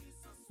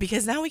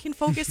because now we can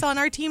focus on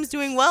our teams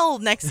doing well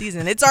next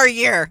season. It's our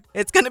year.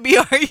 It's going to be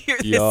our year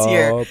this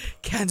year.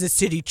 Kansas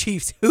City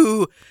Chiefs,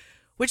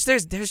 which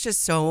there's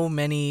just so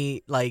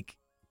many,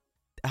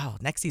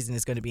 next season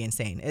is going to be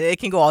insane. It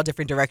can go all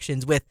different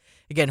directions with,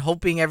 again,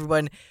 hoping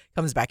everyone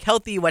comes back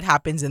healthy, what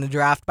happens in the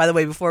draft. By the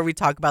way, before we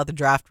talk about the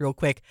draft real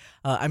quick,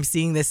 I'm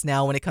seeing this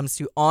now when it comes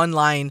to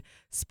online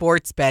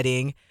sports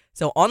betting.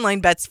 So online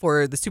bets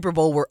for the Super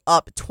Bowl were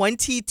up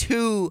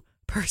 22%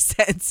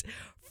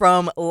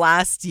 from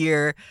last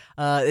year.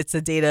 It's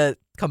a data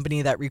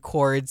company that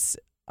records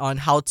on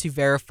how to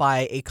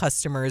verify a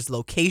customer's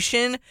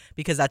location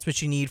because that's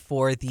what you need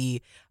for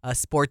the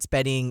sports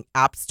betting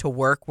apps to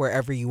work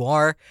wherever you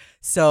are.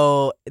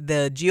 So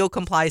the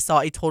GeoComply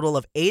saw a total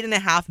of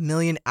 8.5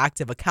 million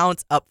active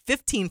accounts, up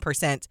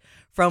 15%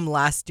 from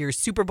last year's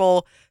Super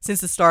Bowl.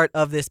 Since the start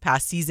of this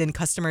past season,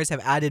 customers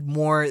have added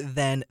more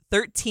than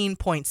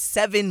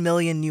 13.7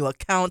 million new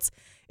accounts,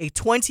 a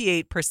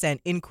 28%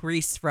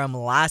 increase from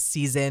last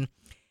season.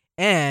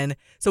 And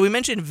so we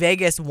mentioned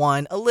Vegas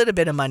won a little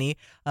bit of money,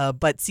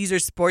 but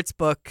Caesars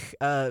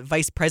Sportsbook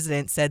vice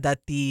president said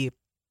that the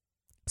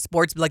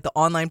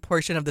online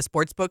portion of the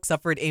sportsbook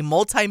suffered a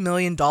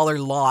multi-million-dollar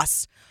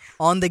loss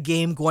on the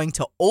game going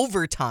to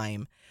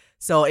overtime.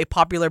 So a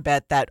popular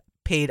bet that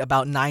paid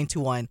about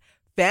 9-1.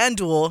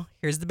 FanDuel,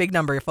 here's the big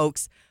number,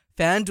 folks.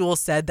 FanDuel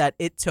said that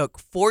it took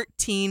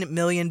 14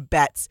 million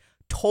bets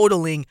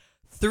totaling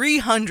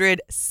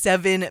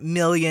 $307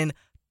 million,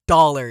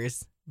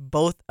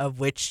 both of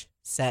which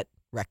set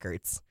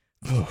records.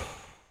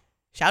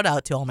 Shout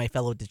out to all my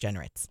fellow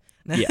degenerates.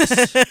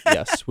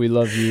 Yes, we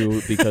love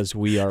you because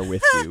we are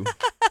with you.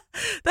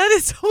 That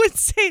is so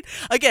insane.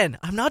 Again,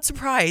 I'm not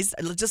surprised.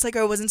 Just like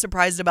I wasn't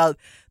surprised about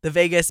the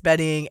Vegas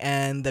betting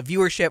and the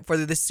viewership for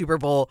this Super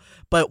Bowl.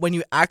 But when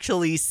you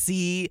actually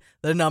see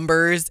the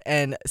numbers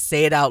and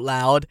say it out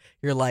loud,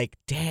 you're like,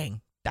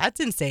 dang, that's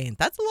insane.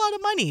 That's a lot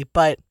of money.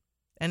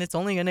 And it's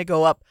only going to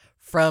go up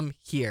from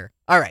here.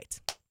 All right.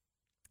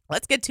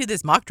 Let's get to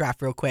this mock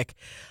draft real quick.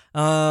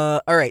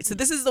 All right, so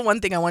this is the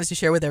one thing I wanted to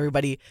share with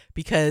everybody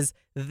because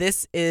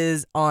this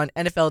is on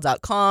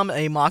NFL.com,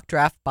 a mock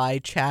draft by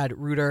Chad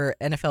Reuter,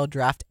 NFL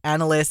draft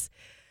analyst.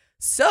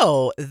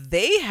 So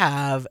they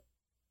have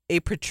a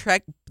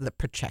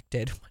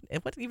projected,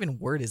 what even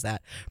word is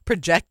that?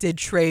 Projected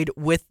trade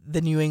with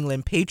the New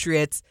England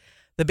Patriots.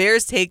 The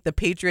Bears take the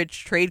Patriots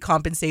trade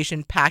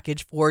compensation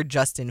package for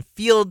Justin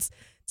Fields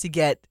to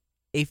get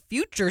a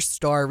future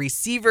star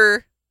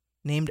receiver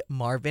named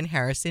Marvin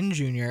Harrison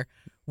Jr.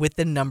 with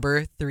the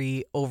number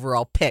 3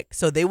 overall pick.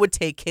 So they would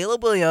take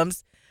Caleb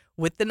Williams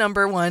with the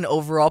number 1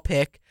 overall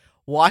pick.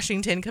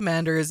 Washington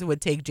Commanders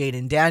would take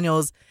Jaden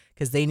Daniels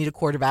because they need a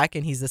quarterback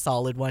and he's a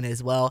solid one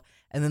as well.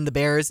 And then the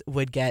Bears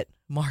would get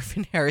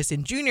Marvin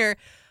Harrison Jr.,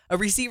 a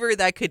receiver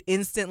that could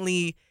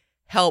instantly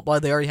help. Well,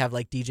 they already have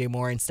like DJ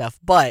Moore and stuff,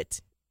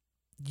 but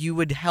you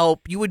would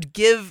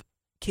give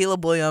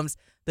Caleb Williams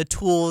the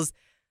tools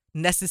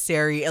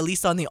necessary, at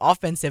least on the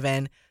offensive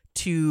end,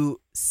 to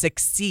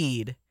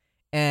succeed.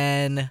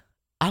 And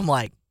I'm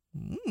like,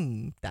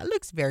 that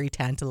looks very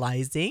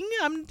tantalizing.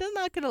 I'm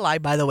not going to lie.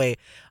 By the way,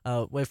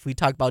 if we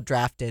talk about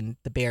draft and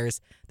the Bears,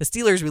 the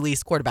Steelers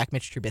released quarterback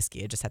Mitch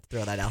Trubisky. I just have to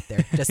throw that out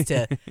there just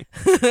to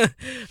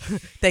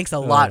thanks a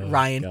lot,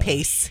 Ryan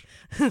Pace.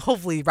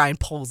 Hopefully Ryan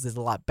Poles is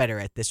a lot better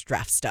at this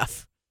draft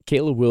stuff.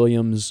 Caleb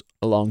Williams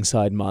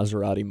alongside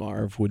Maserati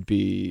Marv would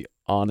be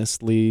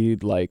honestly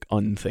like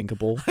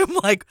unthinkable. I'm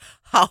like,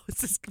 how is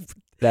this?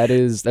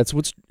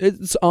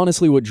 It's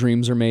honestly what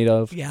dreams are made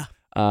of. Yeah.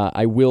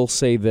 I will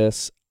say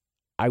this.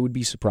 I would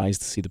be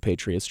surprised to see the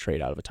Patriots trade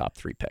out of a top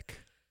 3 pick.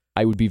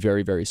 I would be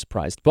very, very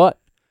surprised. But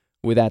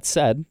with that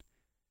said,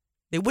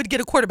 they would get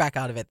a quarterback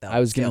out of it,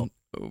 though.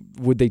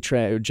 Would they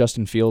trade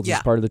Justin Fields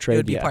as part of the trade? It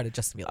would be part of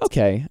Justin Fields.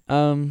 Okay.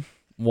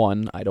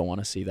 One, I don't want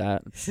to see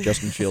that.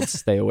 Justin Fields,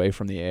 stay away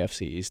from the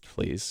AFC East,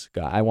 please.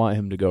 God, I want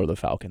him to go to the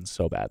Falcons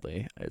so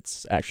badly.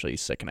 It's actually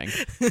sickening.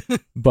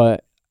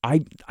 But I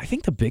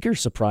think the bigger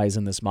surprise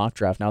in this mock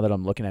draft, now that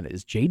I'm looking at it,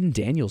 is Jaden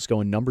Daniels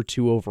going number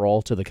 2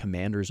 overall to the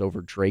Commanders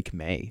over Drake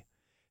May.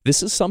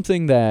 This is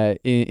something that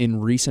in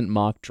recent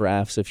mock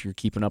drafts, if you're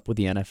keeping up with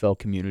the NFL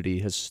community,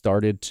 has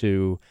started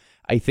to,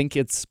 I think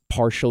it's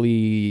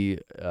partially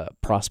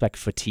prospect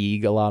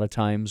fatigue a lot of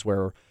times,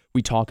 where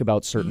we talk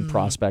about certain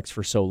prospects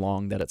for so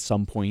long that at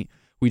some point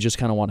we just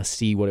kind of want to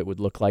see what it would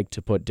look like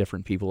to put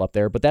different people up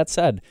there. But that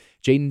said,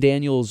 Jaden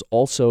Daniels,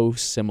 also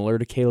similar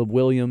to Caleb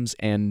Williams,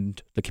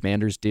 and the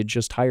Commanders did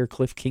just hire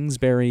Cliff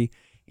Kingsbury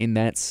in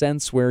that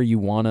sense, where you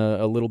want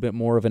a little bit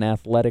more of an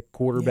athletic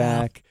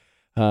quarterback.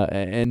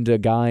 And a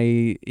guy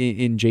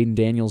in Jaden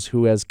Daniels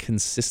who has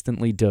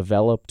consistently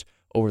developed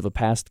over the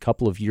past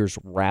couple of years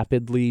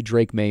rapidly.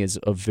 Drake May is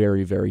a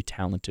very, very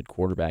talented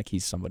quarterback.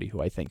 He's somebody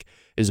who I think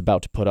is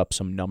about to put up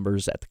some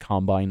numbers at the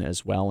combine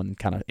as well and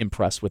kind of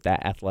impress with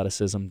that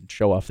athleticism,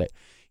 show off that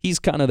he's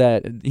kind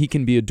of he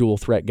can be a dual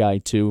threat guy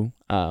too.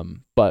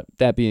 But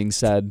that being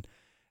said,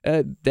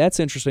 that's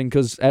interesting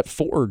because at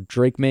 4,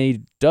 Drake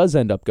May does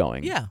end up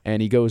going. Yeah.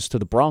 And he goes to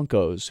the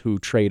Broncos, who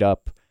trade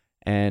up.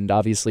 And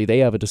obviously they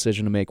have a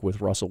decision to make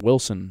with Russell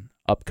Wilson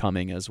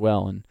upcoming as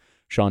well. And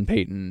Sean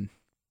Payton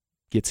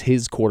gets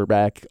his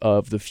quarterback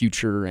of the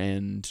future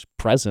and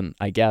present,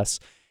 I guess,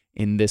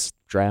 in this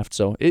draft.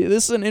 So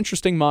this is an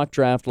interesting mock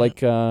draft,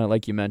 like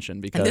you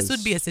mentioned. Because and this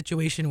would be a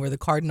situation where the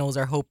Cardinals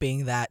are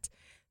hoping that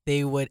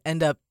they would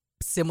end up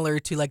similar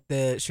to like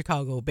the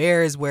Chicago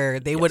Bears, where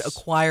they would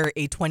acquire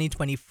a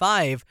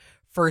 2025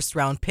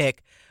 first-round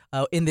pick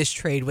in this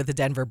trade with the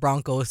Denver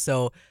Broncos.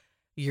 So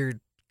you're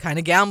kind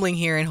of gambling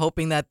here and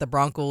hoping that the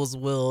Broncos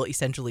will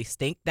essentially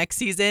stink next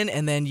season,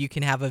 and then you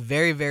can have a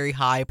very, very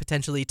high,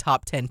 potentially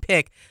top 10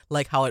 pick,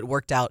 like how it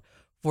worked out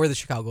for the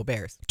Chicago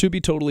Bears. To be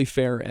totally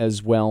fair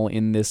as well,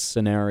 in this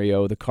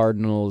scenario, the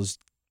Cardinals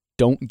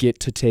don't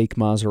get to take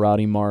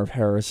Maserati Marv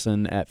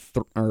Harrison at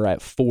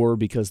 4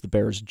 because the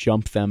Bears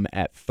jump them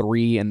at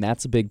 3, and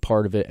that's a big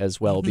part of it as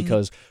well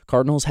because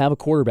Cardinals have a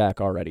quarterback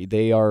already.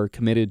 They are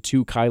committed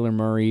to Kyler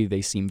Murray.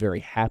 They seem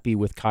very happy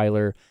with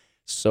Kyler.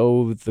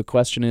 So the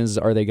question is,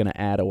 are they going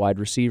to add a wide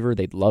receiver?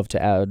 They'd love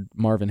to add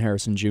Marvin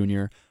Harrison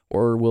Jr.,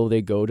 or will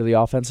they go to the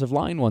offensive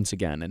line once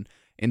again? And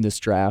in this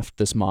draft,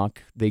 this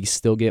mock, they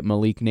still get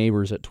Malik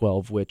Neighbors at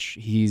 12, which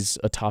he's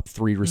a top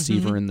 3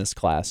 receiver in this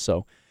class.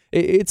 So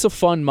it's a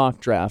fun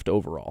mock draft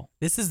overall.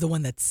 This is the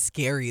one that's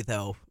scary,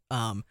 though.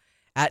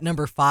 At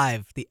number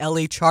 5, the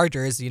LA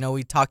Chargers. You know,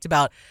 we talked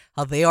about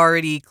how they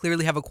already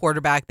clearly have a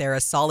quarterback. They're a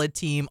solid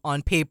team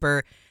on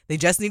paper. They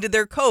just needed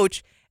their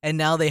coach, and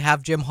now they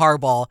have Jim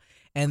Harbaugh.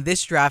 And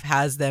this draft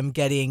has them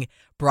getting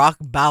Brock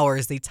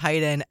Bowers, the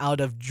tight end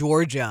out of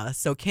Georgia.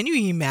 So can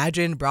you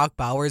imagine Brock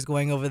Bowers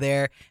going over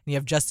there, and you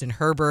have Justin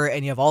Herbert,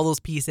 and you have all those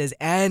pieces,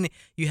 and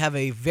you have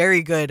a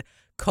very good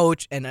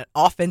coach and an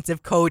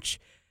offensive coach?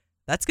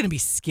 That's going to be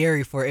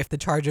scary for if the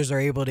Chargers are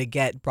able to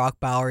get Brock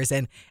Bowers.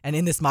 And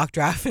in this mock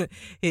draft,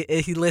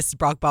 he lists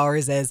Brock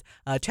Bowers as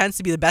a chance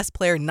to be the best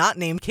player not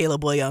named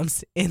Caleb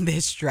Williams in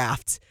this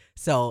draft.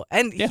 So,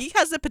 and he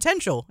has the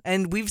potential.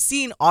 And we've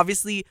seen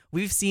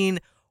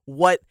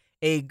what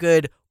a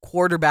good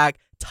quarterback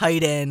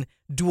tight end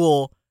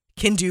duel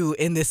can do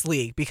in this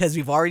league, because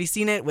we've already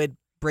seen it with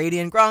Brady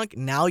and Gronk.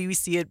 Now you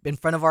see it in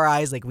front of our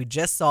eyes, like we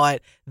just saw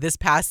it this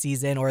past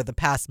season, or the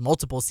past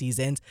multiple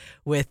seasons,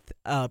 with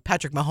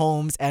Patrick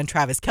Mahomes and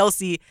Travis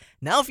Kelce.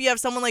 Now if you have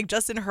someone like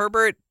Justin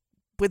Herbert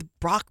with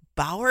Brock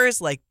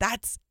Bowers, like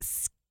that's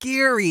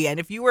scary. And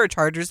if you were a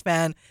Chargers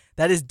fan,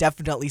 that is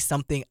definitely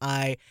something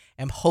I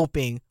am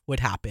hoping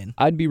would happen.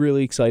 I'd be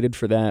really excited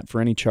for that,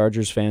 for any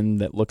Chargers fan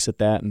that looks at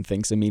that and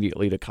thinks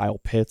immediately to Kyle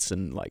Pitts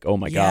and like, oh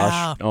my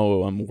gosh,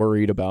 I'm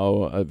worried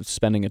about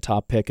spending a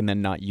top pick and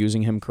then not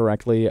using him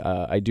correctly.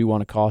 I do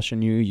want to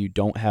caution you, you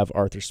don't have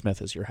Arthur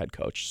Smith as your head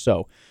coach,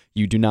 so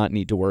you do not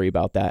need to worry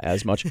about that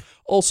as much.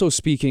 Also,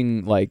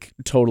 speaking like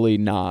totally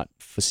not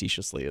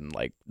facetiously and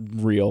like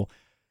real,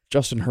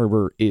 Justin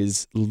Herbert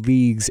is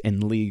leagues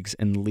and leagues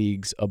and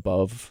leagues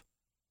above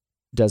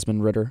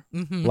Desmond Ridder.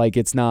 Like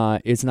it's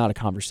not a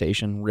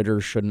conversation. Ridder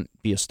shouldn't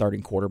be a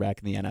starting quarterback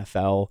in the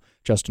NFL.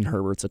 Justin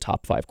Herbert's a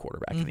top 5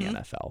 quarterback in the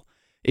NFL.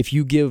 If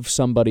you give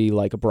somebody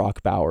like a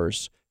Brock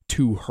Bowers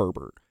to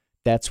Herbert,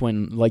 that's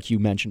when, like you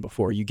mentioned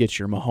before, you get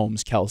your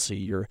Mahomes, Kelsey,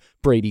 your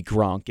Brady,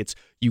 Gronk.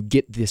 You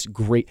get this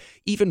great,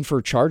 even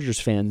for Chargers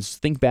fans,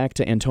 think back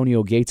to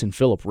Antonio Gates and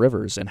Phillip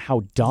Rivers and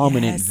how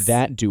dominant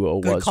that duo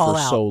was for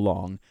so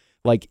long.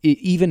 Like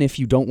even if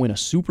you don't win a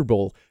Super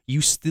Bowl,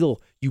 you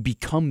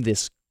become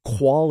this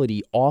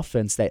quality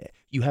offense that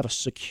you have a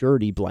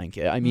security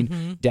blanket. I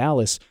mean,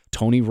 Dallas,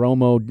 Tony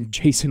Romo,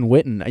 Jason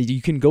Witten,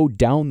 you can go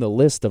down the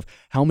list of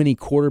how many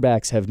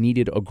quarterbacks have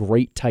needed a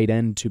great tight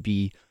end to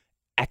be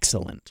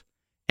excellent.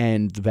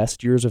 And the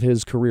best years of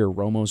his career,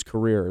 Romo's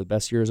career, the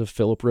best years of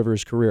Phillip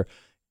Rivers' career,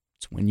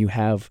 it's when you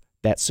have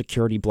that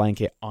security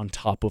blanket on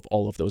top of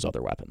all of those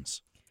other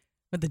weapons.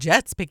 With the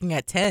Jets picking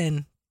at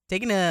 10,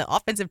 taking an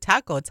offensive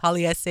tackle,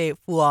 Taliese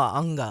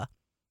Fuaanga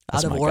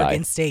out of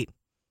Oregon State.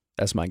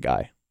 That's my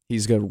guy.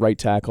 He's a right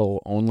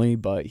tackle only,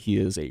 but he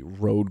is a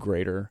road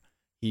grader.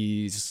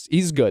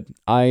 He's good.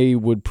 I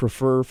would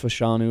prefer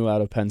Fashanu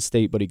out of Penn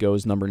State, but he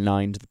goes number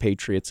 9 to the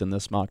Patriots in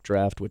this mock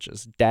draft, which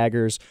is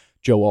daggers.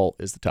 Joe Alt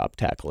is the top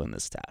tackle in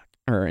this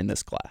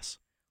class.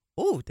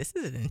 Oh, this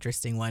is an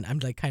interesting one. I'm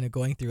like kind of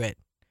going through it.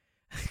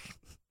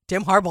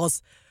 Jim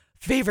Harbaugh's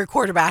favorite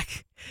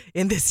quarterback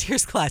in this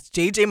year's class,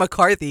 J.J.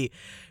 McCarthy,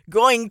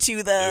 going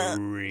to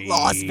the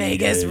Las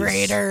Vegas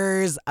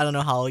Raiders. I don't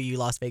know how you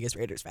Las Vegas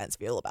Raiders fans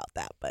feel about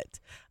that, but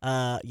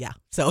yeah.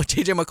 So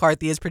J.J.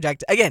 McCarthy is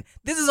projected. Again,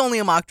 this is only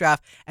a mock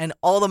draft, and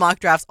all the mock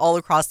drafts all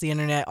across the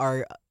internet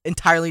are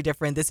entirely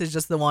different. This is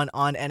just the one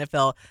on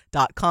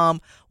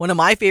NFL.com. One of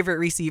my favorite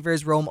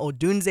receivers, Rome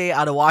Odunze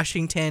out of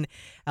Washington,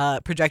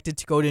 projected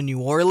to go to New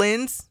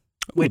Orleans.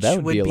 Which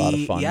that would be a lot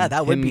of fun. Yeah,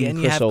 that would be.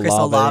 And you have Chris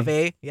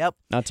Olave. Yep.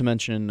 Not to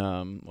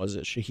mention, was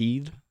it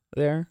Shaheed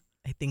there?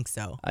 I think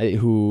so.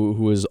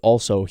 Who is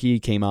also, he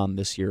came on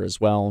this year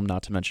as well.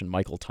 Not to mention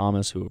Michael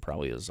Thomas, who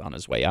probably is on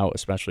his way out,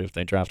 especially if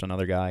they draft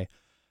another guy.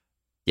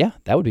 Yeah,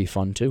 that would be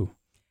fun too.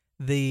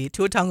 The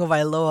Tua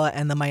Tagovailoa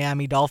and the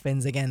Miami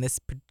Dolphins, again, this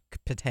could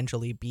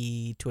potentially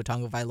be Tua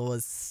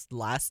Tagovailoa's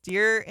last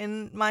year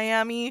in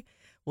Miami.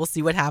 We'll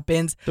see what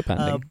happens.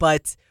 Depending.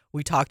 But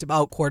we talked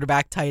about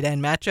quarterback tight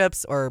end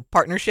matchups or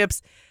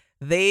partnerships.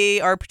 They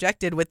are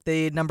projected with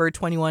the number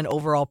 21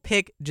 overall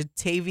pick,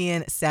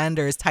 Jatavian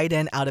Sanders, tight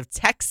end out of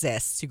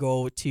Texas, to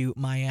go to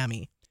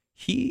Miami.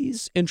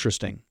 He's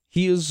interesting.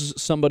 He is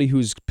somebody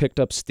who's picked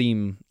up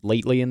steam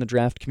lately in the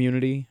draft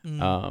community.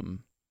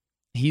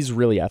 He's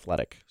really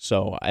athletic.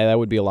 So that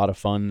would be a lot of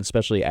fun,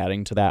 especially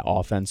adding to that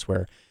offense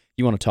where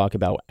you want to talk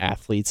about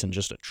athletes and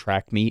just a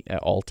track meet at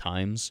all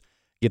times.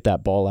 Get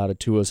that ball out of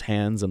Tua's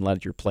hands and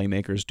let your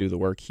playmakers do the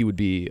work. He would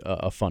be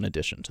a fun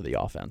addition to the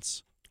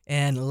offense.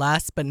 And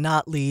last but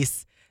not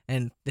least,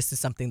 and this is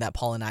something that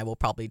Paul and I will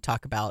probably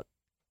talk about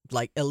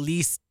like at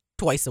least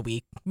twice a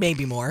week,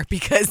 maybe more,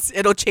 because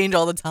it'll change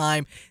all the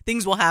time.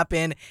 Things will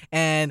happen,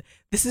 and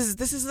this is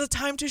the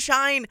time to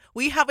shine.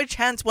 We have a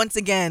chance once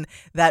again,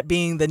 that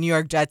being the New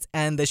York Jets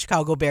and the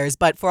Chicago Bears.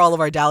 But for all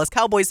of our Dallas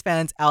Cowboys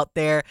fans out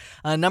there,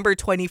 number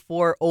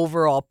 24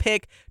 overall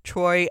pick,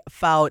 Troy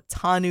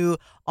Fautanu,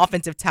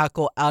 offensive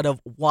tackle out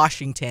of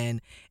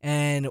Washington.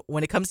 And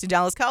when it comes to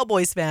Dallas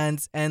Cowboys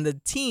fans and the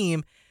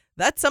team,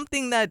 that's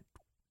something that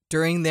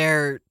during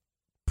their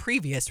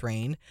previous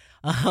reign,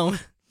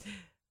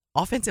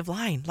 offensive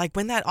line, like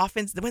when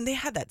they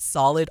had that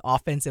solid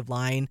offensive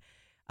line,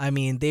 I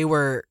mean, they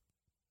were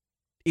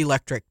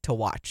electric to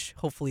watch.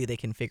 Hopefully they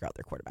can figure out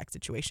their quarterback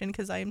situation,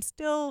 because I am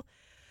still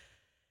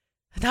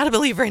not a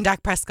believer in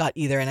Dak Prescott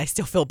either, and I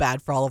still feel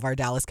bad for all of our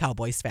Dallas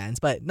Cowboys fans.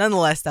 But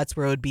nonetheless, that's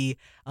where it would be.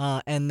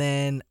 And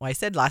then, I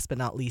said last but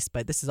not least,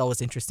 but this is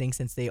always interesting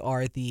since they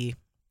are the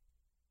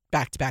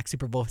back-to-back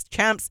Super Bowl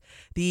champs.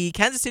 The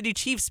Kansas City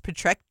Chiefs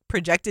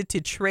projected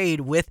to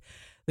trade with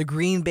the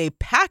Green Bay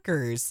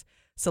Packers.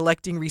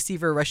 Selecting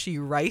receiver Rashee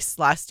Rice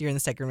last year in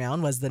the second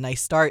round was the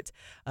nice start,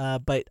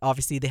 but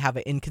obviously they have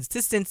an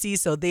inconsistency,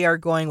 so they are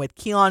going with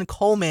Keon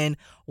Coleman,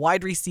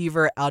 wide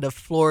receiver out of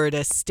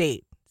Florida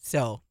State.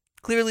 So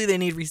clearly they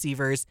need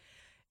receivers,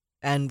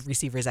 and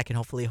receivers that can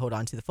hopefully hold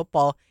on to the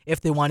football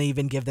if they want to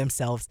even give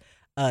themselves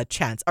a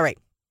chance. All right,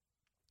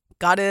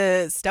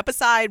 gotta step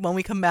aside. When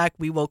we come back,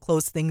 we will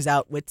close things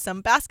out with some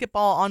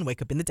basketball on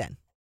Wake Up in the Den.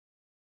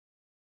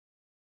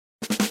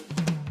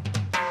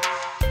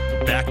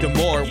 Back to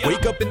more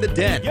Wake Up in the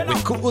Den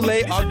with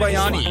Ku'ule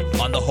Agbayani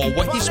on the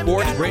Hawaii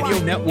Sports Radio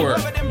Network,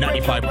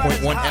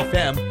 95.1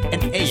 FM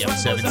and AM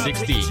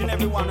 760.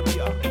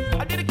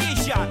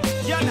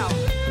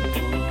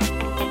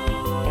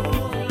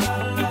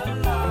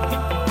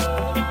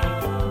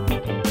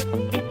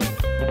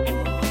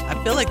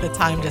 I feel like the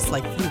time just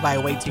flew by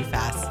way too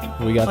fast.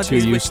 We got too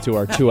used to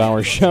our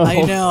 2-hour show.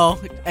 I know,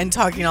 and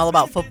talking all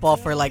about football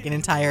for an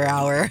entire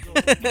hour.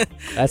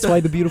 That's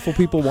why the beautiful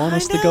people want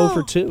us to go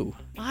for 2.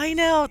 I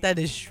know, that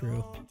is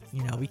true.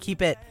 We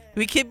keep it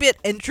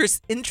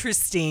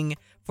interesting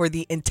for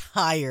the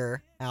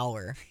entire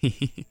hour.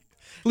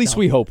 At least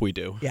we hope we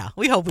do. Yeah,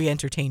 we hope we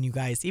entertain you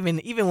guys,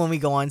 even when we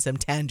go on some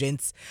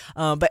tangents.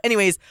 But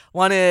anyways,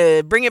 want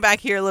to bring it back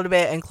here a little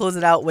bit and close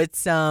it out with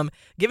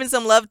giving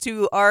some love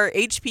to our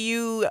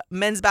HPU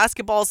men's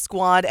basketball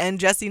squad and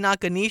Jesse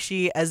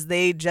Nakanishi as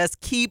they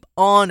just keep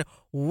on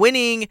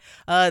winning.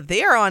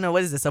 They are on a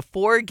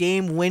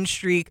 4-game win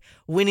streak,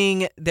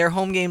 winning their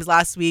home games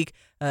last week,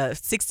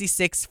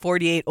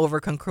 66-48 over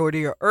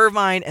Concordia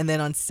Irvine, and then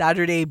on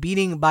Saturday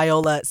beating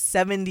Biola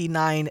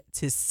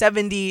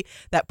 79-70.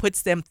 That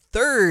puts them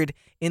third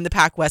in the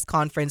Pac West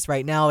Conference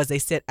right now as they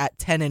sit at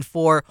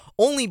 10-4,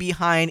 only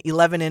behind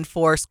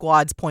 11-4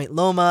 squads Point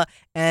Loma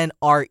and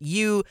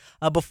RU.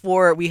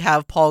 Before we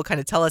have Paul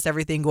kind of tell us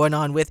everything going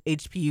on with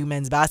HPU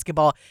men's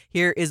basketball,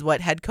 here is what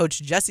head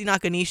coach Jesse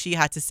Nakanishi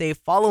had to say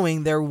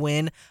following their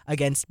win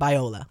against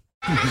Biola.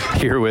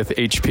 Here with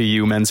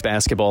HPU men's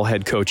basketball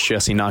head coach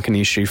Jesse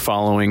Nakanishi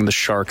following the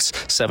Sharks'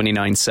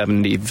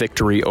 79-70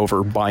 victory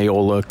over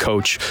Biola.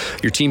 Coach,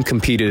 your team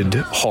competed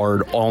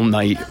hard all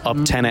night, up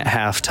 10 at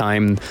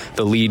halftime.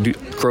 The lead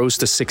grows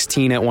to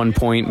 16 at one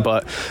point,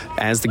 but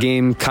as the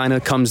game kind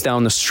of comes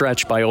down the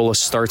stretch, Biola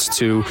starts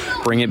to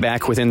bring it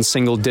back within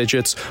single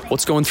digits.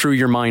 What's going through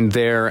your mind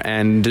there,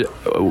 and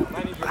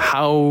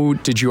how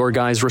did your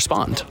guys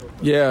respond?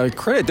 Yeah,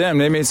 credit them.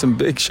 They made some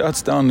big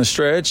shots down the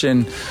stretch,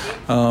 and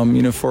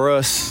for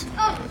us,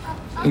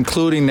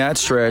 including that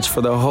stretch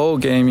for the whole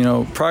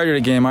game, prior to the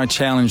game, I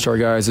challenged our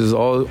guys. It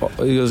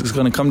was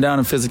going to come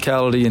down to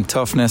physicality and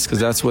toughness because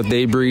that's what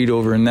they breed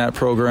over in that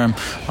program.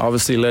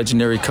 Obviously,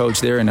 legendary coach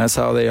there, and that's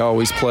how they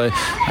always play.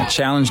 I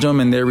challenged them,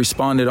 and they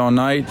responded all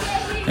night.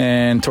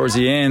 And towards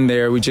the end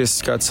there, we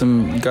just got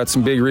some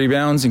big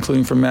rebounds,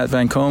 including from Matt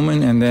Van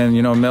Komen. And then,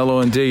 Melo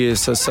and D is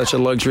such a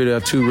luxury to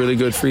have two really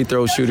good free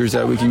throw shooters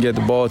that we can get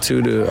the ball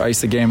to ice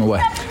the game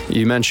away.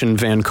 You mentioned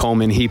Van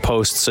Komen. He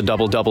posts a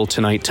double-double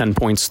tonight, 10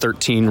 points,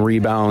 13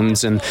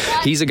 rebounds. And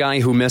he's a guy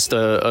who missed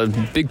a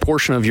big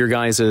portion of your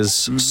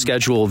guys'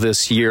 schedule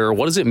this year.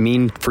 What does it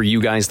mean for you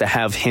guys to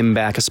have him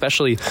back,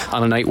 especially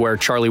on a night where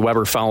Charlie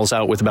Weber fouls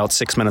out with about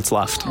 6 minutes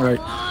left? Right.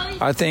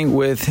 I think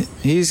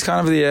he's kind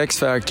of the X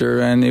factor,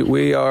 and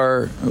we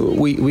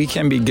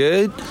can be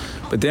good,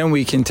 but then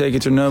we can take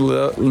it to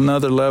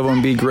another level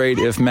and be great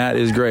if Matt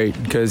is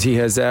great, because he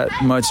has that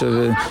much of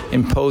an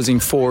imposing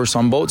force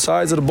on both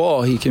sides of the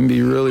ball. He can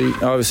be really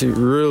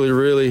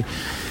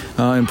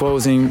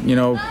imposing.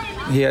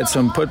 He had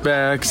some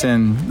putbacks,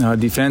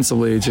 and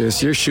defensively,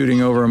 you're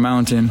shooting over a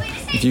mountain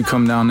if you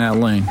come down that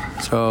lane.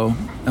 So,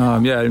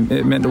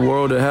 it meant the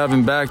world to have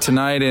him back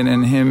tonight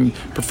and him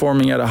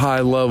performing at a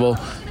high level,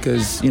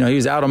 because, he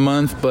was out a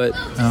month, but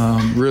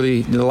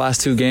really the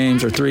last 2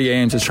 games or 3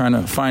 games is trying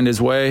to find his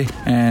way,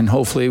 and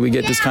hopefully we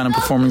get this kind of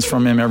performance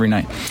from him every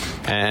night.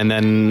 And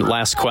then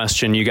last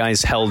question, you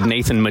guys held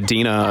Nathan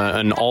Medina,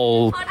 an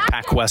all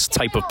Pac West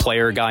type of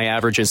player. Guy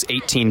averages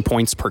 18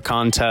 points per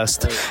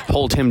contest.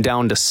 Hold him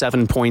down to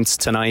 7 points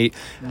tonight.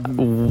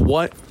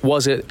 What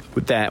was it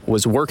that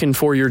was working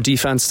for your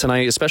defense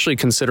tonight, especially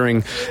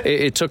considering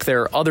it took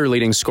their other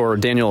leading scorer,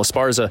 Daniel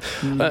Esparza,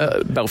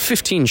 about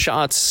 15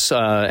 shots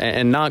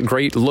and not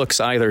great looks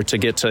either to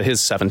get to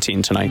his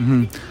 17 tonight?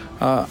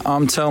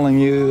 I'm telling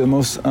you, the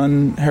most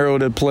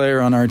unheralded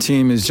player on our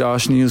team is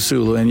Josh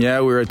Niusula. And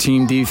we're a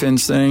team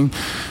defense thing,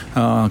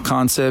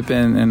 concept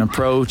and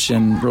approach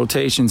and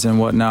rotations and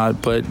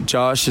whatnot. But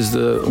Josh is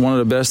one of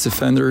the best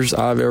defenders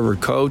I've ever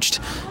coached,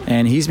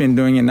 and he's been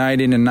doing it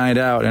night in and night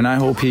out. And I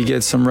hope he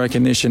gets some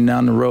recognition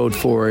down the road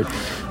for it.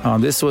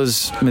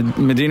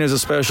 Medina's a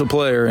special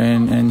player,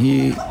 and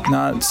he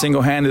not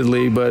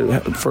single-handedly,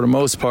 but for the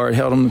most part,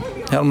 held him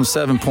to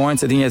 7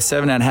 points. I think he had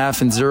 7 at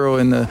half and 0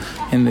 in the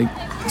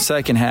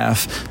second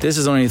half. This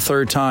is only the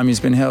third time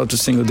he's been held to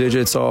single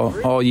digits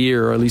all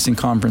year, or at least in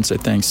conference, I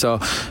think. So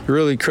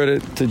really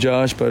credit to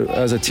Josh, but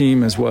as a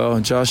team as well.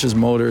 Josh's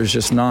motor is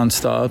just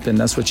nonstop, and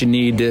that's what you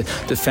need to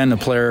defend a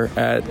player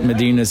at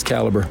Medina's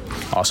caliber.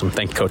 Awesome.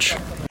 Thank you, Coach.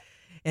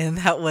 And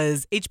that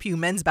was HPU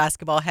men's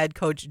basketball head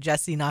coach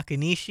Jesse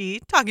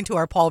Nakanishi talking to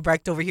our Paul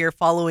Brecht over here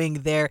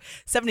following their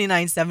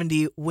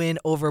 79-70 win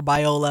over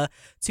Biola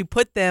to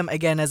put them,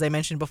 again, as I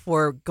mentioned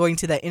before, going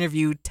to that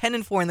interview,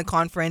 10-4 in the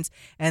conference,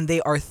 and they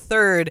are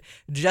third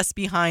just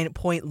behind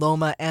Point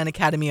Loma and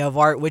Academy of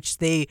Art, which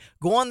they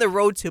go on the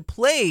road to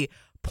play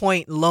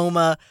Point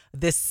Loma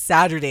this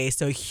Saturday.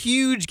 So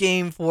huge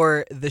game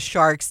for the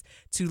Sharks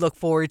to look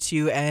forward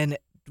to, and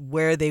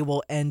where they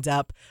will end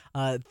up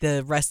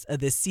the rest of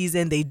this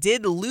season. They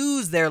did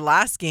lose their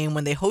last game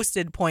when they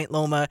hosted Point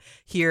Loma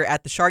here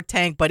at the Shark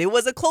Tank, but it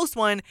was a close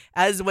one,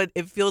 as what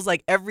it feels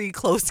like every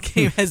close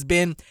game has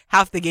been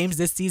half the games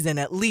this season,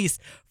 at least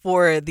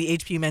for the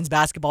HP men's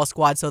basketball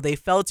squad. So they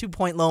fell to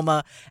Point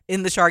Loma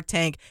in the Shark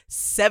Tank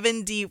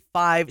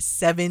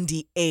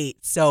 75-78.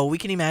 So we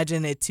can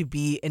imagine it to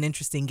be an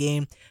interesting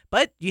game,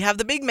 but you have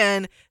the big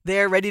man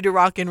there ready to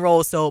rock and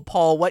roll. So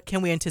Paul, what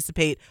can we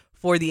anticipate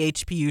for the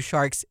HPU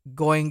Sharks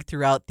going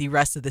throughout the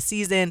rest of the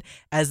season,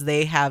 as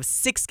they have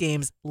 6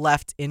 games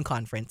left in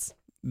conference?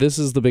 This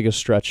is the biggest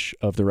stretch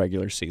of the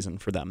regular season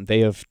for them.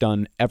 They have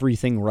done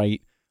everything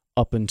right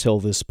up until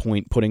this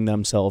point, putting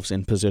themselves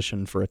in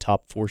position for a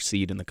top 4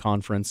 seed in the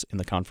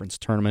conference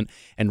tournament,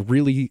 and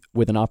really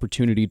with an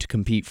opportunity to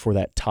compete for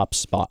that top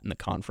spot in the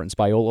conference.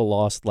 Biola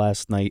lost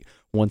last night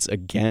once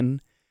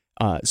again.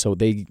 So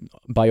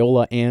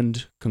Biola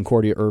and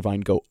Concordia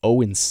Irvine go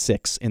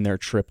 0-6 in their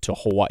trip to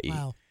Hawaii.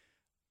 Wow.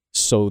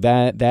 So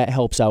that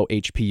helps out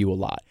HPU a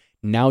lot.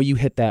 Now you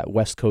hit that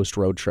West Coast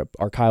road trip.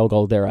 Our Kyle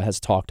Galdera has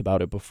talked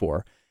about it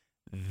before.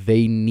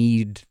 They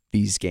need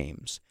these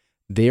games.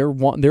 They're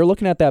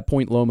looking at that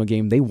Point Loma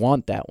game. They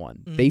want that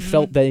one. Mm-hmm. They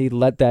felt they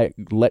let that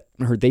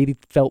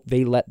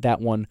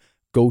one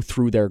go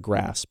through their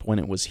grasp when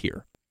it was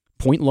here.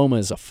 Point Loma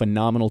is a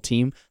phenomenal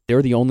team.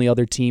 They're the only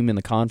other team in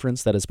the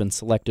conference that has been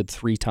selected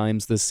 3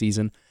 times this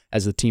season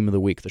as the team of the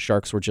week. The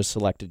Sharks were just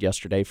selected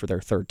yesterday for their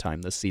 3rd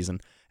time this season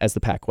as the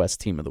Pac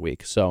West team of the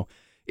week. So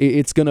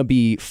it's going to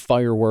be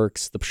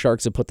fireworks. The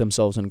Sharks have put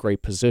themselves in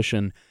great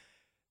position.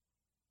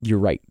 You're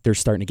right. They're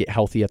starting to get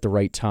healthy at the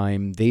right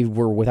time. They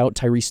were without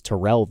Tyrese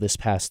Terrell these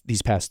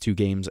past 2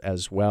 games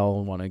as well.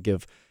 I want to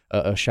give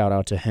a shout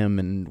out to him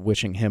and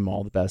wishing him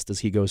all the best as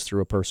he goes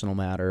through a personal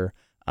matter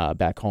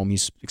back home.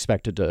 He's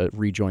expected to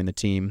rejoin the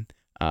team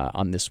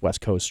on this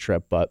West Coast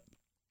trip, but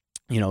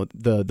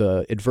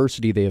the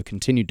adversity they have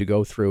continued to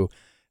go through,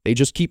 they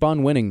just keep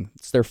on winning.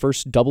 It's their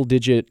first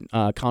double-digit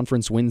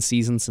conference win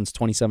season since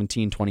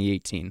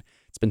 2017-2018.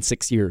 It's been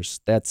 6 years.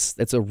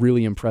 That's a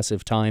really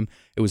impressive time.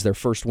 It was their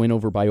first win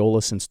over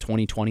Biola since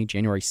 2020,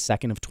 January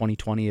 2nd of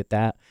 2020 at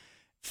that.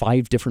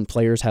 5 different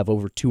players have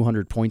over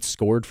 200 points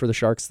scored for the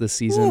Sharks this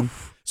season.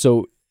 Oof.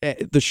 So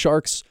the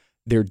Sharks,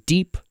 they're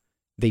deep.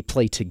 They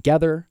play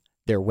together.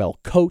 They're well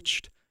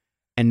coached.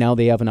 And now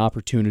they have an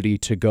opportunity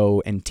to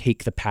go and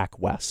take the Pac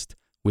West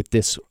with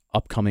this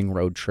upcoming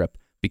road trip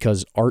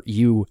because Art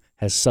U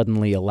has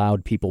suddenly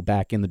allowed people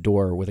back in the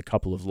door with a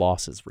couple of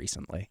losses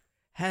recently.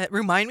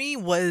 Remind me,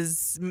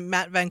 was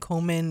Matt Van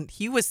Komen,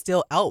 he was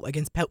still out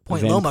against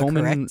Point Van Loma,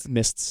 Komen correct?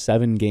 Missed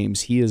 7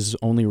 games. He has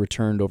only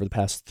returned over the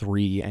past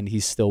 3, and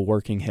he's still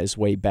working his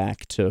way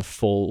back to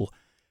full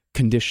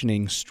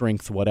conditioning,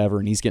 strength, whatever,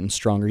 and he's getting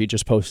stronger. He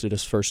just posted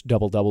his first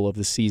double-double of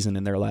the season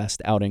in their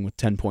last outing with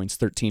 10 points,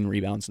 13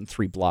 rebounds, and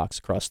 3 blocks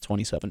across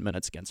 27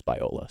 minutes against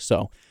Biola.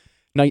 So,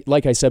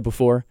 like I said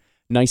before,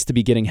 nice to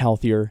be getting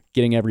healthier,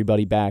 getting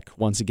everybody back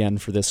once again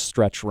for this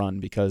stretch run,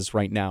 because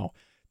right now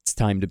it's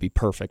time to be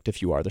perfect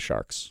if you are the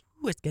Sharks.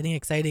 Ooh, it's getting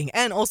exciting.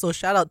 And also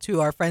shout out to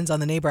our friends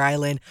on the neighbor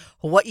island,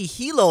 Hawaii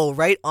Hilo,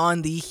 right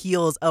on the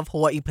heels of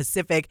Hawaii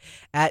Pacific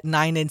at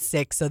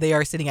 9-6. So they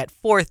are sitting at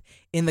 4th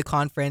in the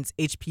conference,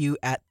 HPU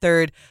at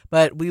 3rd.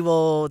 But we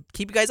will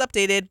keep you guys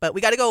updated. But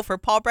we got to go. For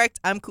Paul Brecht,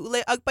 I'm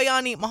Ku'ule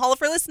Agbayani. Mahalo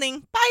for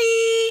listening.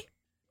 Bye!